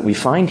struggles that we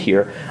find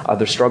here are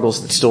the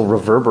struggles that still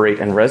reverberate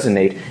and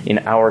resonate in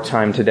our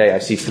time today. I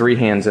see 3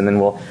 hands, and then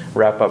we'll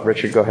wrap up.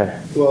 Richard, go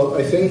ahead. Well,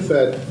 I think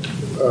that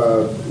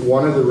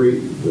one of the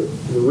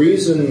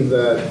reason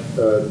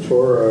that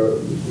Torah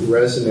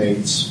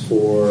resonates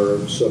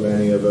for so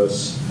many of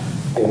us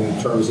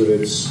in terms of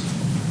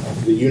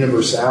the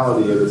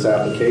universality of its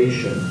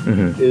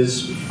application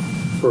is,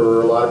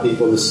 for a lot of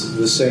people, the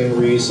same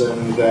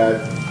reason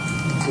that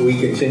we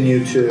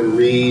continue to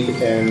read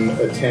and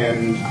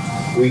attend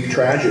Greek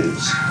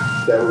tragedies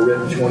that were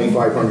written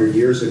 2,500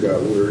 years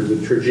ago, where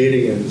the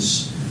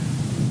tragedians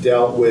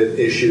dealt with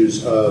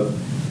issues of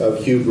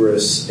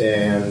hubris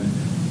and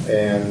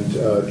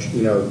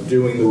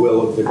doing the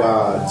will of the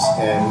gods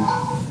and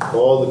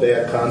all the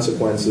bad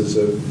consequences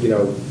of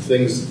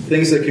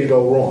things that can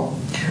go wrong.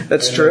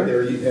 That's true.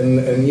 And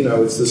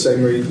it's the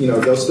same.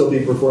 They'll still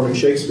be performing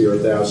Shakespeare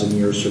 1,000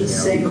 years from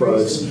now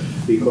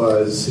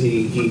because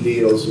he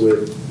deals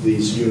with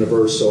these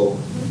universal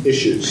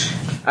issues.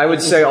 I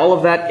would say all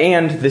of that,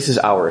 and this is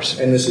ours.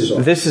 And this is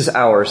ours. This is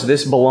ours.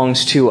 This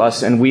belongs to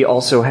us, and we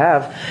also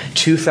have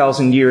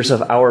 2,000 years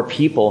of our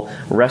people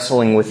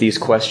wrestling with these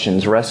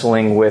questions,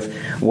 wrestling with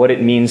what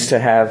it means to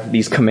have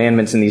these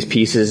commandments and these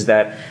pieces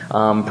that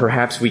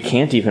perhaps we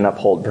can't even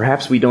uphold,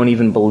 perhaps we don't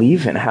even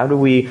believe in. How do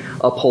we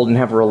uphold and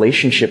have a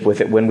relationship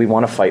with it when we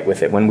want to fight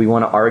with it, when we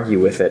want to argue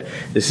with it?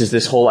 This is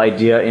this whole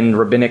idea in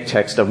rabbinic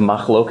text of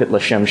machloket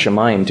l'shem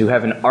shamayim, to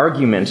have an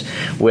argument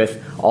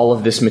with all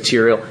of this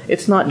material.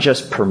 It's not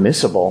just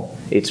permissible,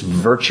 it's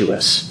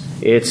virtuous.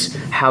 It's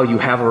how you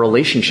have a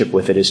relationship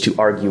with it is to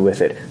argue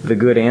with it. The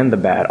good and the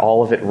bad,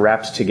 all of it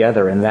wraps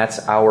together, and that's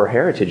our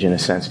heritage in a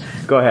sense.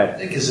 Go ahead. I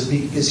think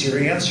is your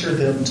answer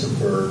then to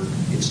Bert,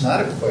 it's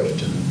not a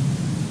question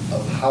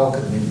of how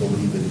can we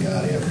believe in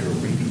God after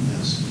reading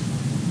this.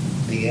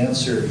 The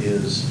answer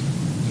is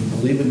you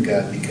believe in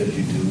God because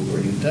you do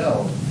or you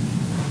don't.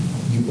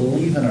 You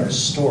believe in our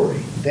story.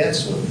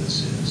 That's what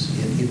this is.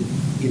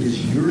 It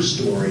is your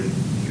story,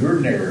 your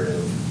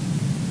narrative,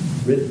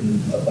 written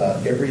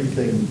about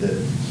everything that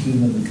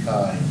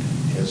humankind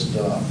has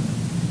done.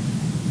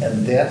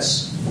 And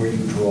that's where you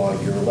draw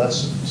your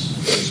lessons.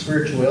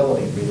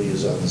 Spirituality really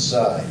is on the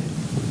side.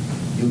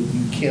 You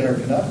can or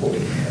cannot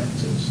believe in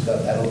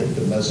it. I don't think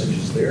the message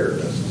is there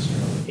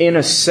necessarily. In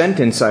a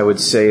sentence, I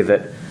would say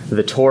that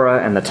The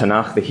Torah and the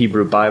Tanakh, the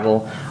Hebrew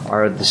Bible,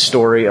 are the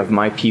story of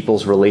my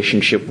people's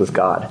relationship with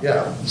God.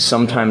 Yeah.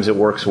 Sometimes it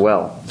works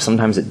well.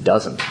 Sometimes it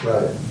doesn't.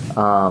 Right.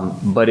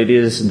 But it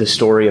is the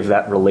story of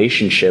that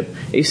relationship,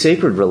 a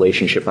sacred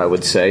relationship, I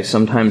would say.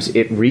 Sometimes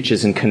it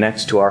reaches and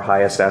connects to our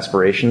highest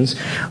aspirations.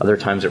 Other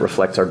times it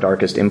reflects our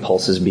darkest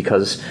impulses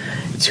because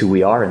it's who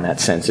we are in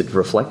that sense. It's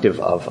reflective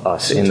of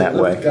us in that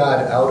way. To lift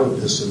God out of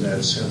this in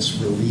that sense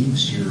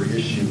relieves your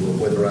issue of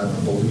whether I'm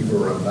a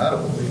believer or I'm not a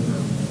believer.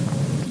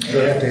 You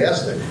don't have to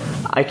ask that.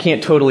 I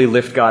can't totally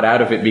lift God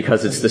out of it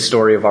because it's the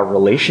story of our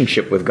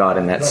relationship with God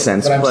in that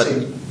sense. But I'm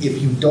saying, if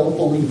you don't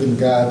believe in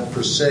God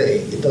per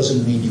se, it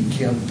doesn't mean you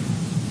can't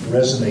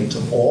resonate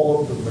to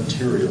all of the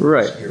material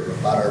here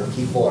about our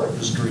people, our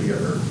history,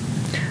 our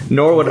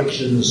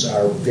convictions,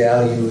 our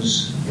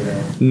values. You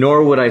know.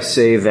 Nor would I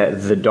say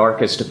that the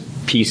darkest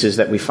pieces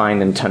that we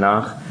find in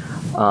Tanakh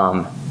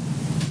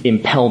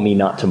impel me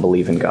not to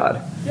believe in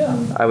God.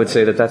 Yeah. I would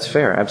say that that's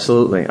fair,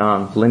 absolutely.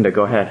 Linda,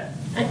 go ahead.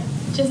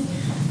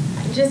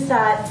 Just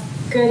that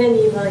good and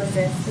evil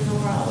exist in the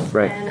world.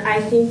 Right. And I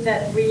think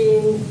that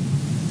reading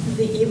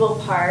the evil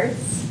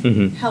parts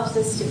helps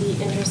us to be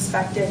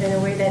introspective in a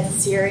way that's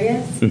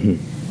serious.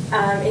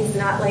 It's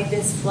not like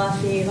this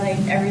fluffy, like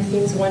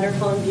everything's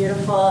wonderful and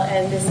beautiful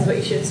and this is what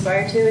you should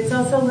aspire to. It's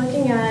also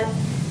looking at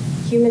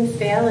human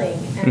failing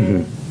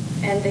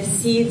and the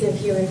seeds of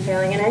human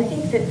failing. And I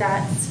think that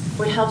that's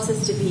what helps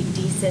us to be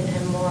decent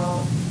and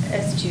moral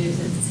as Jews.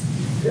 It's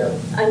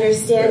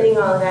understanding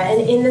all of that,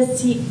 and in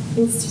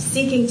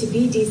seeking to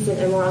be decent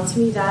and moral, to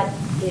me that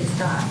is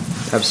God.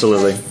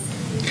 Absolutely.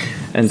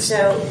 And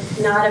so,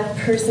 not a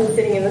person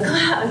sitting in the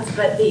clouds,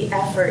 but the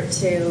effort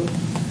to.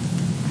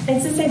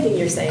 It's the same thing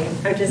you're saying.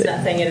 I'm just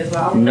not saying it as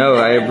well. No,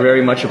 I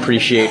very much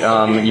appreciate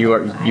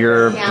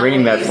you're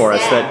bringing that for us.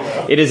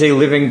 That it is a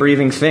living,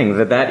 breathing thing.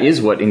 That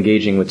is what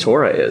engaging with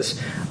Torah is.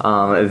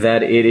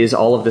 That it is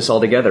all of this all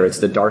together. It's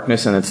the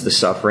darkness and it's the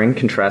suffering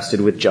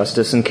contrasted with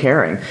justice and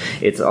caring.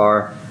 It's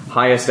our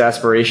highest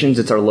aspirations.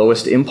 It's our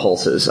lowest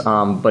impulses.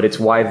 But it's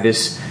why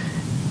this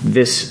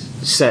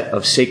set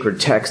of sacred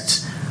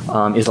texts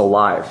is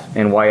alive,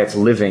 and why it's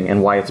living,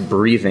 and why it's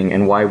breathing,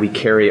 and why we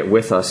carry it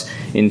with us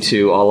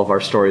into all of our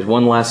stories.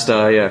 One last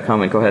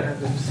comment. Go ahead. I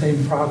have the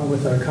same problem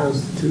with our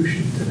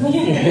Constitution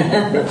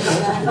today.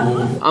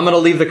 I'm going to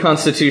leave the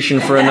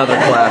Constitution for another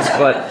class,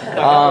 but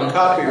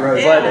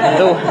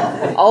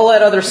I'll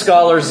let other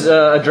scholars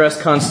address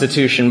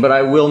Constitution, but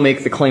I will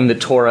make the claim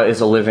that Torah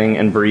is a living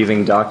and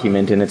breathing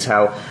document, and it's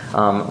how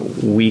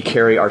we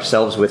carry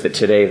ourselves with it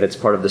today that's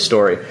part of the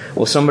story.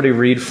 Will somebody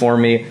read for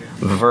me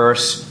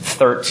verse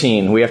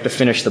 13? We have to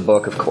finish the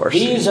book, of course.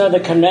 These are the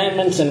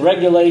commandments and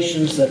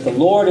regulations that the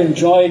Lord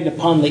enjoined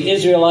upon the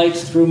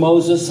Israelites through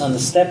Moses on the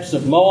steppes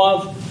of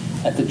Moab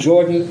at the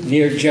Jordan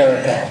near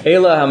Jericho.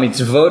 Ela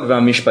hamitzvot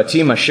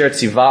v'hamishpatim asher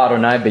tziva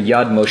Adonai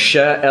b'yad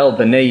Moshe el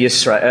b'nei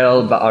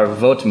Yisrael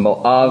ba'arvot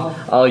Moab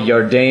al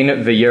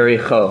Yarden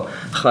v'Yericho.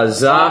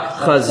 Chazak,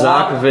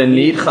 chazak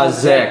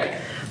v'nitchazek.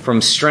 From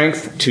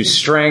strength to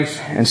strength,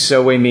 and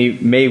so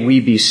may we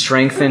be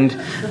strengthened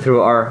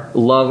through our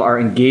love, our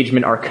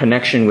engagement, our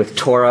connection with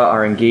Torah,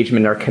 our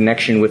engagement, our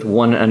connection with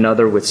one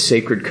another, with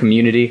sacred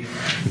community.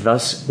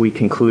 Thus we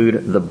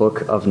conclude the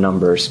book of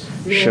Numbers.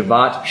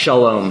 Shabbat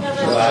Shalom.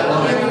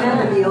 I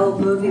remember the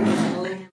old movie